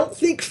overall, I don't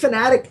think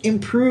Fnatic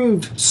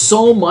improved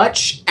so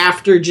much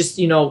after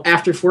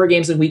after 4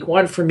 games in week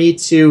 1 for me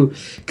to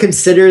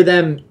consider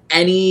them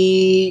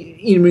any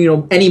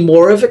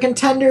more of a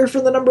contender for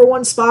the number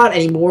 1 spot,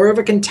 any more of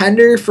a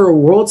contender for a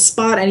world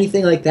spot,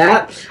 anything like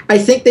that. I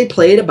think they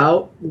played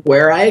about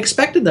where I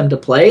expected them to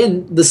play,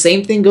 and the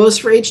same thing goes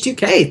for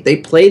H2K. They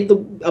played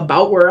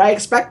about where I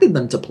expected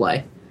them to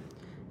play.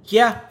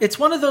 Yeah, it's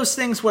one of those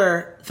things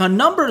where the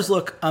numbers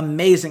look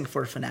amazing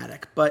for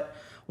Fnatic, but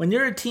when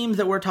you're a team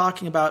that we're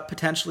talking about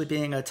potentially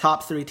being a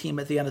top 3 team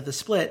at the end of the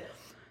split,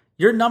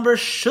 your numbers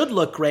should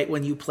look great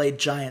when you played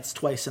Giants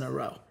twice in a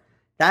row.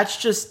 That's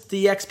just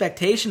the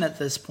expectation at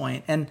this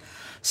point. And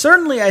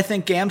certainly I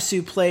think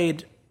Gamsu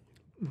played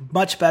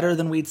much better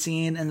than we'd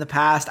seen in the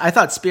past. I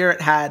thought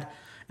Spirit had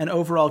an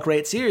overall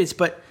great series,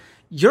 but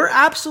you're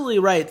absolutely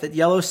right that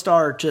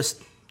Yellowstar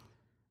just...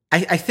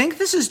 I think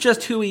this is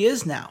just who he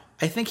is now.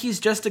 I think he's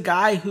just a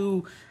guy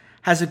who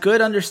has a good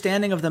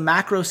understanding of the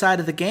macro side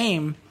of the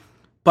game,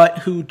 but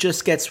who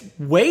just gets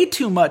way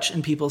too much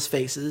in people's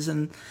faces.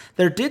 And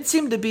there did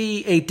seem to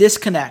be a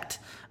disconnect,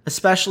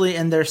 especially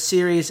in their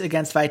series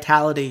against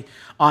Vitality,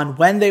 on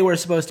when they were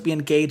supposed to be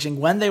engaging,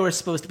 when they were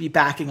supposed to be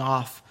backing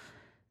off,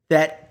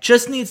 that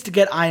just needs to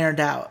get ironed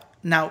out.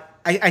 Now,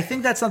 I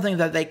think that's something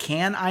that they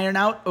can iron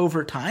out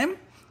over time,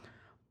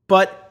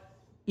 but,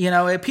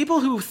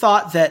 people who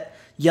thought that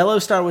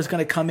Yellowstar was going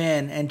to come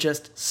in and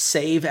just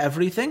save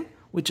everything,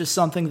 which is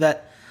something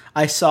that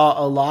I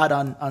saw a lot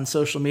on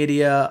social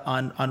media,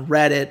 on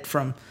Reddit,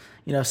 from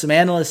some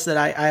analysts that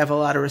I have a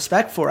lot of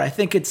respect for. I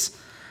think it's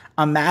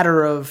a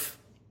matter of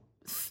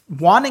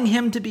wanting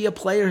him to be a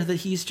player that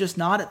he's just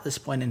not at this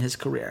point in his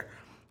career.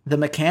 The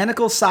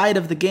mechanical side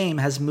of the game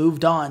has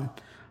moved on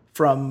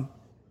from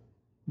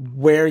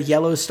where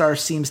Yellowstar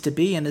seems to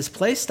be in his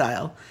play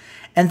style.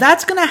 And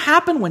that's going to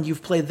happen when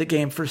you've played the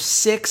game for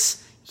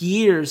 6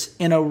 years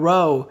in a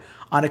row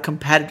on a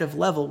competitive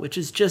level, which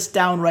is just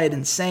downright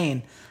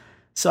insane.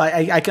 So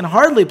I can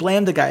hardly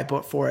blame the guy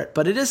for it,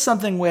 but it is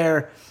something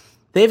where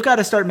they've got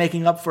to start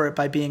making up for it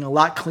by being a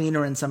lot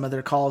cleaner in some of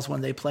their calls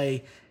when they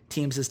play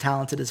teams as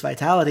talented as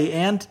Vitality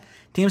and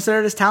teams that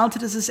are as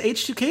talented as this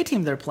H2K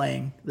team they're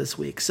playing this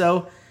week.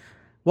 So,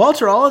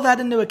 Walter, all of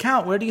that into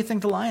account, where do you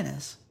think the line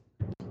is?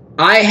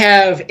 I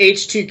have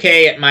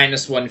H2K at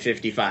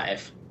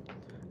 -155.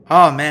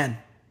 Oh, man.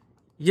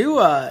 You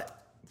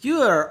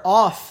are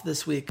off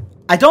this week.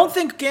 I don't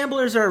think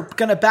gamblers are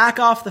going to back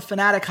off the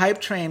Fnatic hype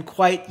train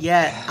quite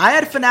yet. I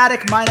had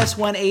Fnatic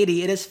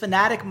 -180. It is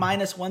Fnatic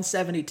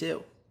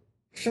 -172.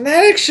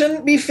 Fnatic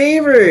shouldn't be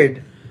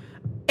favored.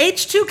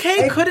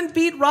 H2K couldn't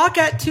beat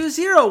Roccat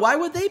 2-0. Why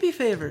would they be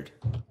favored?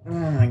 Oh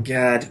my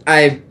god.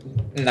 I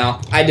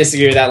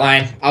disagree with that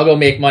line. I'll go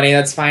make money.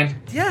 That's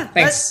fine. Yeah.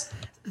 Thanks.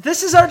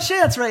 This is our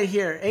chance right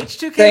here.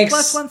 H2K Thanks.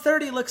 plus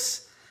 130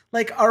 looks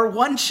like our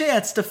one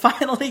chance to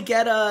finally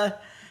get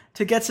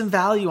some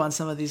value on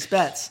some of these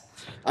bets.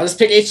 I'll just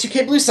pick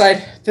H2K blue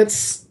side.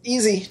 That's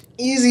easy.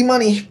 Easy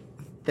money.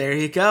 There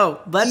you go.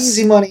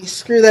 Easy money.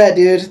 Screw that,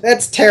 dude.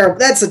 That's terrible.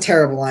 That's a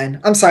terrible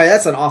line. I'm sorry.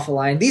 That's an awful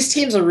line. These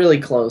teams are really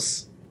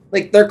close.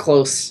 They're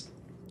close.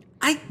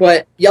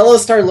 But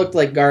Yellowstar looked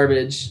like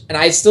garbage, and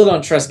I still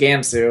don't trust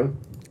Gamsu.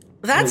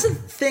 That's the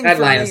thing that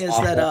for line me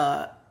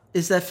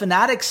is that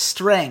Fnatic's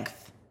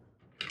strength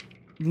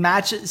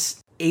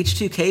matches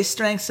H2K's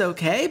strengths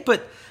okay,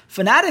 but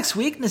Fnatic's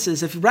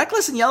weaknesses, if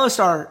Reckless and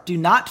Yellowstar do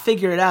not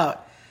figure it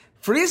out,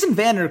 Freeze and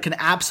Vander can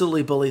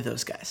absolutely bully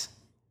those guys.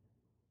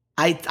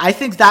 I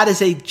think that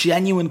is a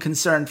genuine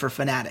concern for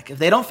Fnatic. If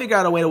they don't figure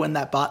out a way to win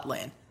that bot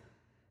lane,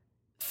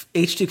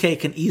 H2K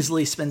can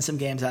easily spin some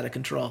games out of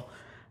control.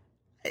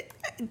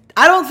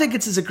 I don't think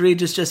it's as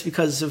egregious just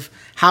because of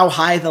how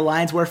high the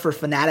lines were for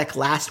Fnatic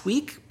last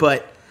week,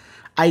 but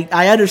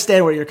I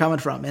understand where you're coming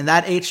from. And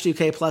that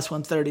H2K plus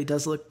 130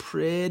 does look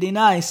pretty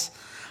nice.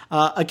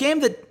 A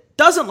game that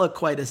doesn't look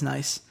quite as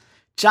nice.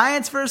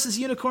 Giants versus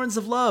Unicorns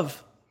of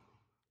Love.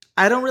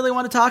 I don't really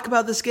want to talk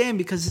about this game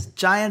because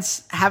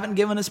Giants haven't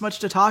given us much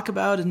to talk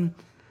about, and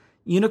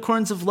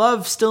Unicorns of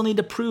Love still need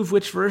to prove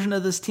which version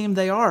of this team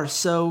they are.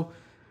 So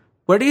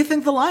where do you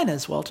think the line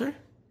is, Walter?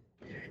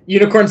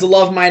 Unicorns of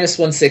Love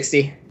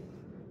 -160.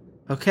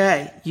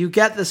 Okay, you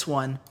get this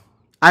one.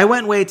 I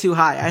went way too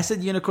high. I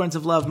said Unicorns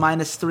of Love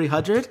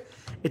 -300.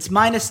 It's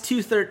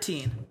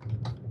 -213.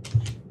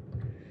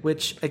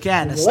 Which,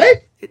 again...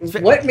 What?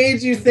 What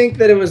made you think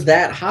that it was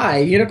that high?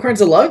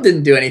 Unicorns of Love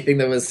didn't do anything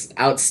that was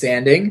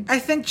outstanding. I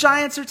think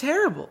Giants are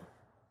terrible.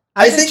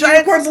 I think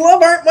Unicorns of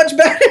Love aren't much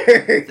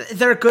better.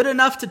 They're good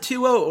enough to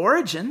 2-0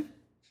 Origin.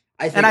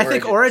 I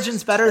think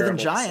Origin's better than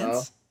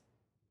Giants.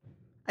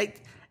 So.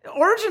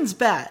 Origin's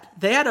bad.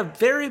 They had a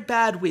very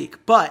bad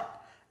week,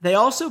 but they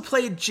also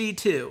played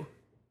G2.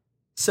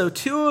 So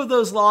 2 of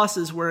those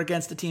losses were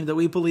against a team that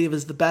we believe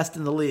is the best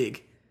in the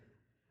league.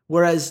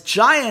 Whereas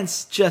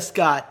Giants just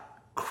got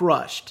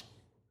crushed.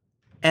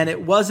 And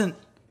it wasn't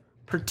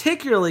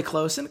particularly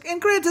close. And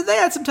granted, they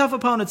had some tough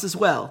opponents as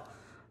well.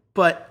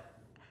 But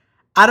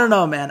I don't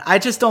know, man. I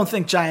just don't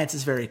think Giants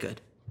is very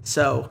good.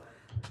 So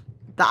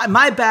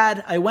My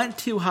bad. I went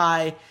too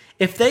high.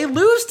 If they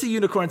lose to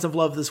Unicorns of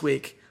Love this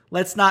week,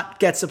 let's not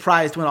get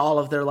surprised when all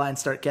of their lines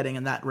start getting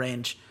in that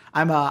range.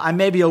 I'm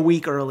maybe a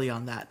week early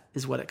on that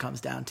is what it comes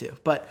down to.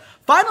 But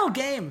final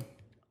game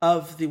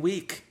of the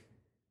week,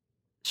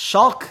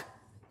 Schalke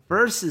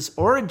versus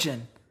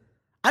Origin.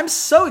 I'm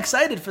so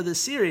excited for this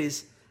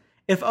series,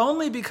 if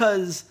only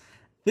because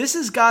this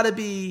has got to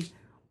be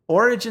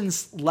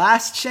Origin's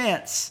last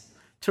chance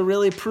to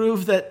really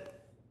prove that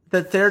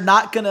they're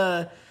not going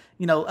to,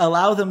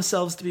 allow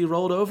themselves to be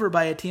rolled over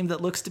by a team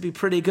that looks to be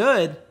pretty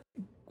good.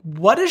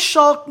 What does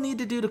Schalke need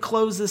to do to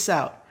close this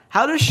out?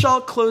 How does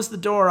Schalke close the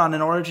door on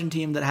an Origin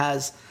team that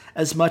has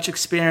as much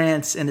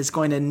experience and is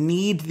going to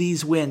need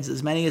these wins,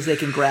 as many as they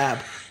can grab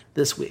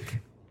this week?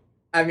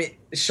 I mean,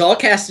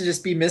 Schalke has to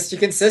just be Mr.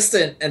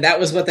 Consistent, and that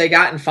was what they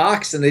got in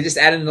Fox, and they just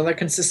added another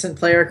consistent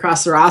player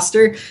across the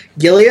roster.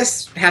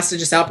 Gilius has to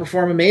just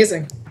outperform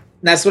Amazing.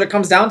 And that's what it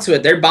comes down to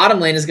it. Their bottom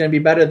lane is going to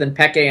be better than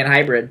Peke and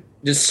Hybrid.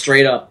 Just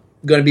straight up.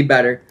 Going to be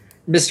better.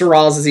 Mr.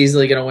 Rawls is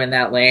easily going to win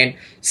that lane.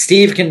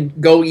 Steve can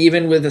go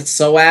even with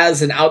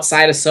Soaz, and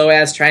outside of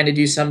Soaz trying to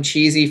do some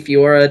cheesy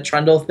Fiora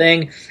Trundle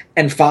thing.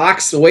 And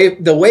Fox, the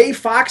way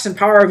Fox and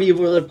Power of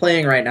Evil are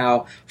playing right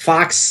now,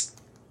 Fox,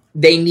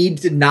 they need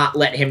to not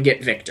let him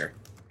get Victor.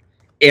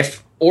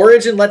 If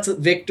Origin lets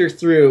Victor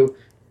through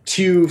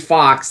to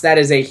Fox, that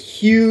is a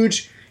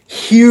huge,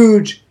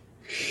 huge,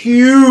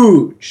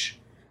 huge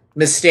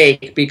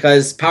mistake,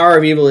 because Power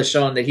of Evil has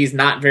shown that he's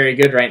not very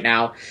good right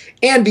now.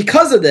 And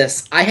because of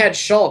this, I had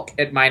Schalke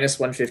at minus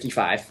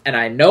 155, and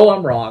I know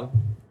I'm wrong.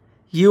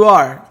 You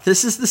are.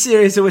 This is the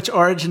series in which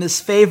Origin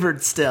is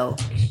favored still.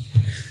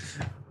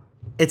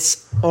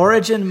 It's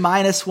Origin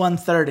minus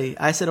 130.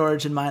 I said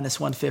Origin minus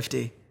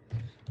 150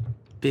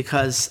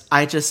 because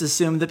I just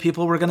assumed that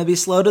people were going to be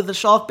slow to the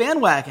Schalke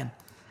bandwagon.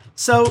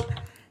 So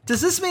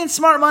does this mean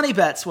smart money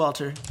bets,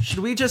 Walter? Should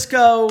we just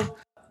go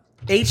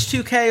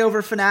H2K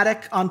over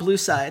Fnatic on blue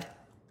side?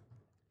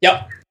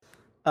 Yep.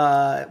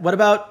 What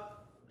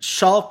about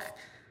Schalke?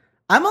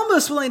 I'm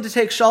almost willing to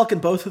take Schalke in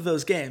both of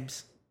those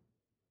games.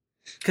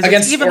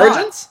 Against it's even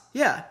Origin? odds.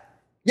 Yeah.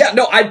 Yeah,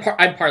 no,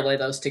 I'd parlay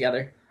those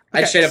together.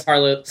 Okay. I'd straight up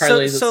parlay those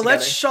together. So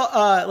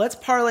let's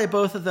parlay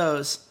both of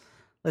those.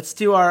 Let's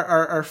do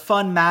our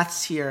fun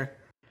maths here.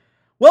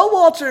 Well,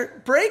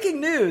 Walter,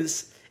 breaking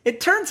news. It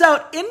turns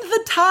out in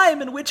the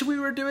time in which we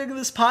were doing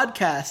this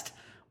podcast,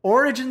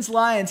 Origin's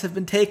lines have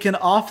been taken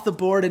off the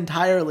board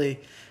entirely.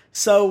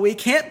 So we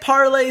can't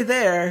parlay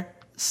there.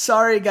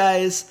 Sorry,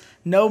 guys.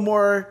 No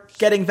more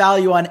getting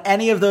value on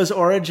any of those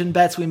Origin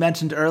bets we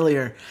mentioned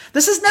earlier.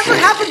 This has never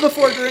happened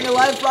before during a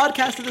live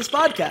broadcast of this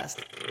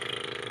podcast.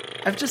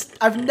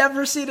 I've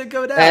never seen it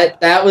go down.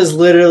 That was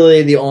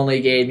literally the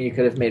only game you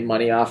could have made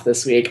money off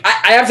this week.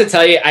 I have to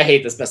tell you, I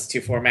hate this best of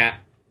two format.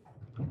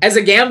 As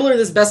a gambler,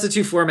 this best of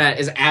two format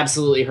is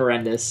absolutely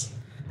horrendous.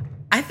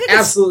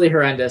 Absolutely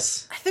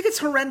horrendous. I think it's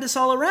horrendous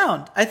all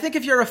around. I think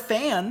if you're a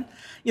fan,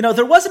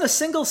 there wasn't a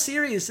single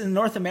series in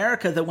North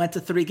America that went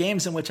to 3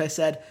 games in which I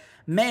said,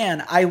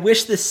 man, I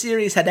wish this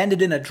series had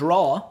ended in a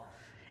draw.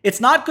 It's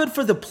not good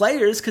for the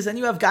players, because then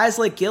you have guys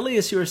like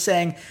Gilius who are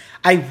saying,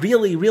 I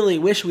really, really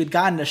wish we'd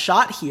gotten a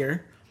shot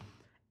here.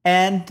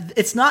 And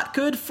it's not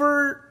good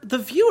for the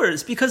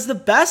viewers, because the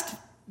best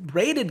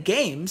rated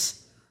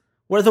games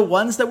were the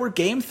ones that were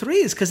game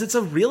 3s, because it's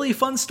a really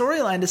fun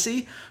storyline to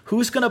see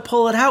who's going to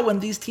pull it out when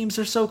these teams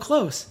are so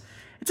close.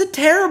 It's a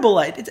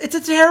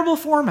terrible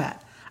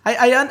format.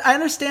 I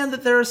understand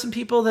that there are some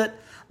people that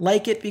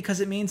like it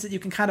because it means that you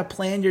can kind of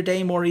plan your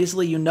day more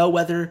easily.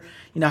 Whether,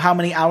 how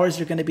many hours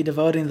you're going to be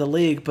devoting to the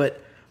league,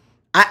 but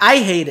I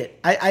hate it.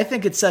 I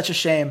think it's such a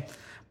shame.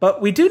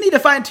 But we do need to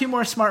find 2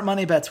 more smart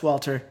money bets,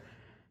 Walter.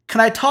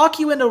 Can I talk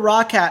you into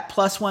Roccat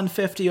plus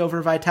 150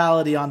 over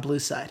Vitality on blue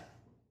side?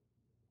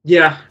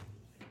 Yeah.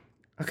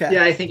 Okay.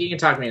 Yeah, I think you can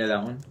talk me into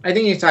that one. I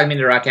think you can talk me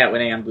into Roccat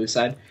winning on blue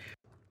side.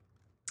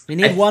 We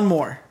need one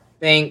more.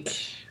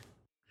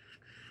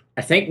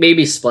 I think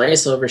maybe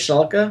Splice over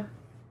Schalke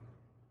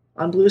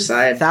on blue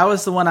side. That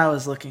was the one I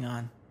was looking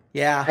on.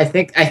 Yeah. I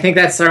think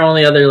that's our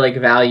only other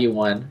value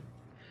one.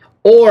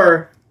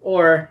 Or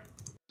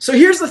so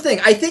here's the thing.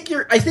 I think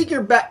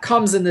your bet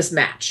comes in this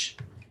match.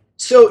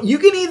 So you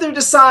can either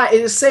decide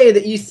to say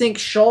that you think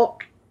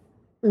Schalke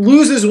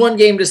loses one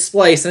game to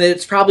Splice, and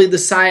it's probably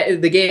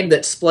the game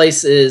that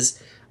Splice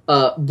is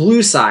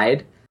blue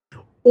side,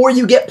 or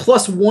you get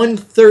plus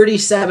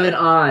 137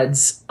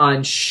 odds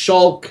on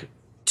Schalke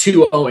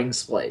 2-0ing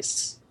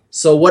Splice.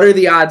 So what are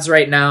the odds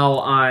right now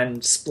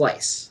on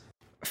Splice?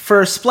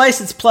 For Splice,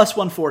 it's plus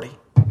 140.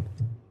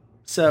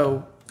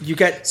 So you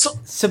get...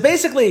 So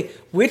basically,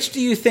 which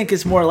do you think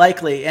is more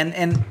likely?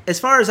 And as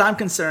far as I'm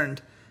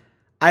concerned,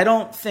 I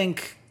don't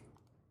think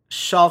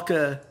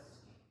Schalke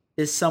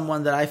is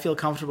someone that I feel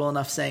comfortable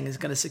enough saying is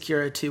going to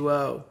secure a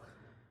 2-0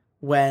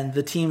 when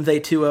the team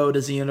they 2-0'd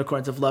is a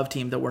Unicorns of Love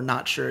team that we're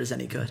not sure is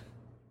any good.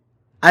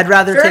 I'd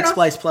rather take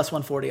Splice plus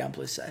 140 on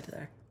blue side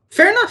there.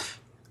 Fair enough.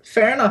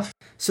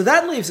 So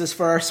that leaves us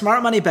for our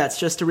smart money bets,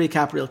 just to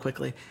recap real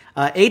quickly.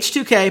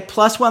 H2K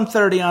plus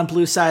 130 on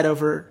blue side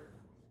over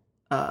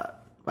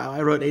Wow,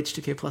 I wrote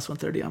H2K plus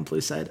 130 on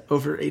blue side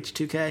over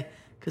H2K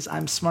because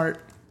I'm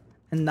smart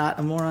and not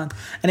a moron.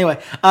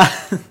 Anyway,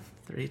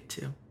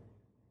 3-2.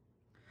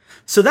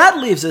 So that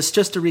leaves us,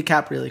 just to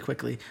recap really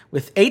quickly,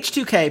 with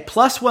H2K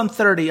plus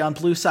 130 on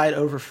blue side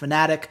over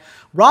Fnatic,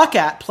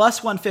 Roccat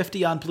plus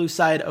 150 on blue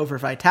side over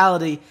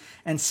Vitality,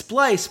 and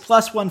Splyce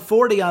plus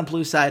 140 on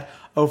blue side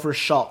over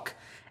Shulk.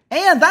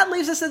 And that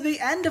leaves us at the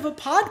end of a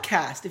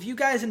podcast. If you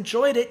guys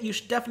enjoyed it, you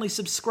should definitely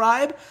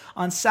subscribe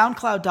on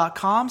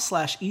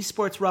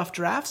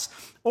soundcloud.com/esportsroughdrafts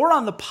or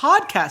on the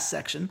podcast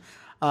section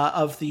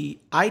of the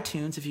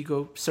iTunes. If you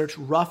go search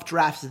Rough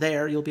Drafts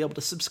there, you'll be able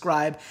to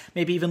subscribe,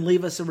 maybe even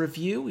leave us a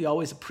review. We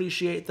always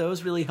appreciate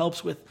those. Really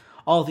helps with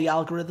all the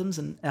algorithms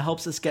and it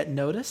helps us get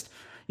noticed.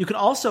 You can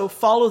also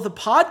follow the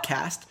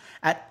podcast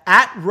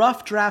at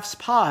Rough Drafts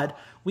Pod.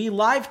 We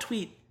live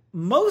tweet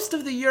most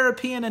of the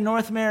European and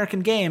North American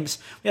games.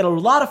 We had a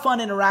lot of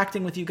fun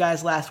interacting with you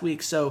guys last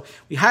week, so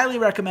we highly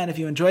recommend, if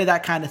you enjoy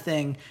that kind of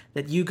thing,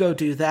 that you go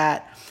do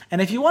that.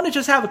 And if you want to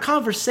just have a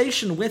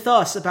conversation with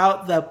us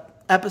about the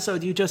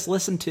episode you just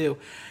listened to,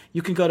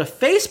 you can go to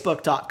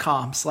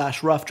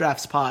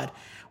facebook.com/roughdraftspod,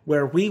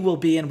 where we will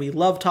be, and we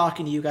love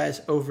talking to you guys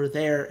over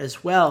there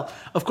as well.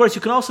 Of course,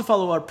 you can also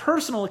follow our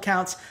personal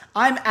accounts.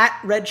 I'm at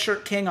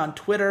RedShirtKing on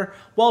Twitter.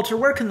 Walter,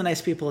 where can the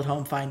nice people at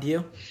home find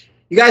you?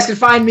 You guys can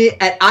find me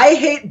at I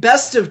Hate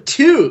Best of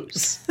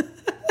Twos.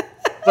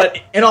 But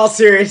in all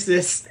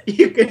seriousness,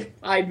 you can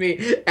find me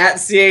at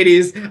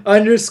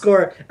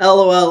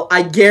C80s_LOL.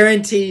 I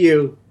guarantee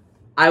you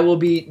I will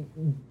be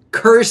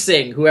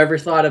cursing whoever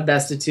thought of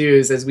Best of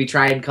Twos as we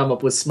try and come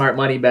up with smart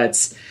money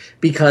bets,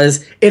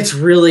 because it's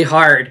really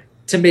hard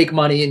to make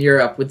money in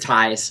Europe with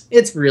ties.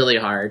 It's really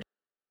hard.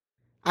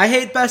 I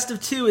Hate Best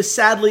of Two is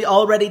sadly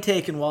already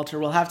taken, Walter.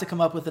 We'll have to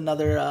come up with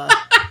another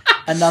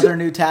another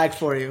new tag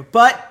for you.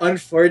 But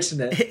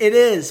unfortunate. It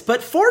is.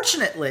 But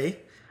fortunately,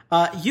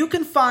 you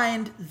can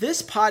find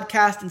this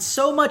podcast and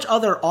so much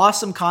other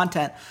awesome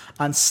content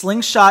on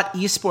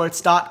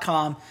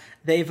slingshotesports.com.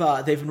 They've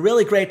been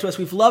really great to us.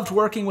 We've loved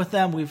working with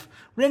them. We've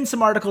written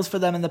some articles for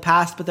them in the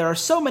past, but there are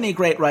so many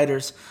great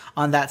writers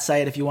on that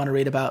site if you want to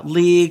read about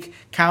League,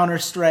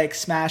 Counter-Strike,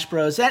 Smash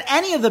Bros, and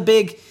any of the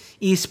big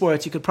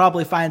esports. You could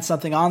probably find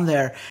something on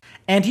there.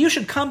 And you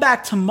should come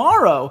back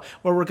tomorrow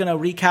where we're going to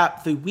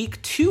recap the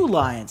Week 2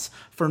 lines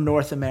for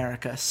North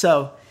America.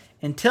 So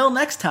until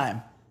next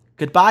time,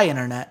 goodbye,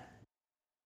 Internet.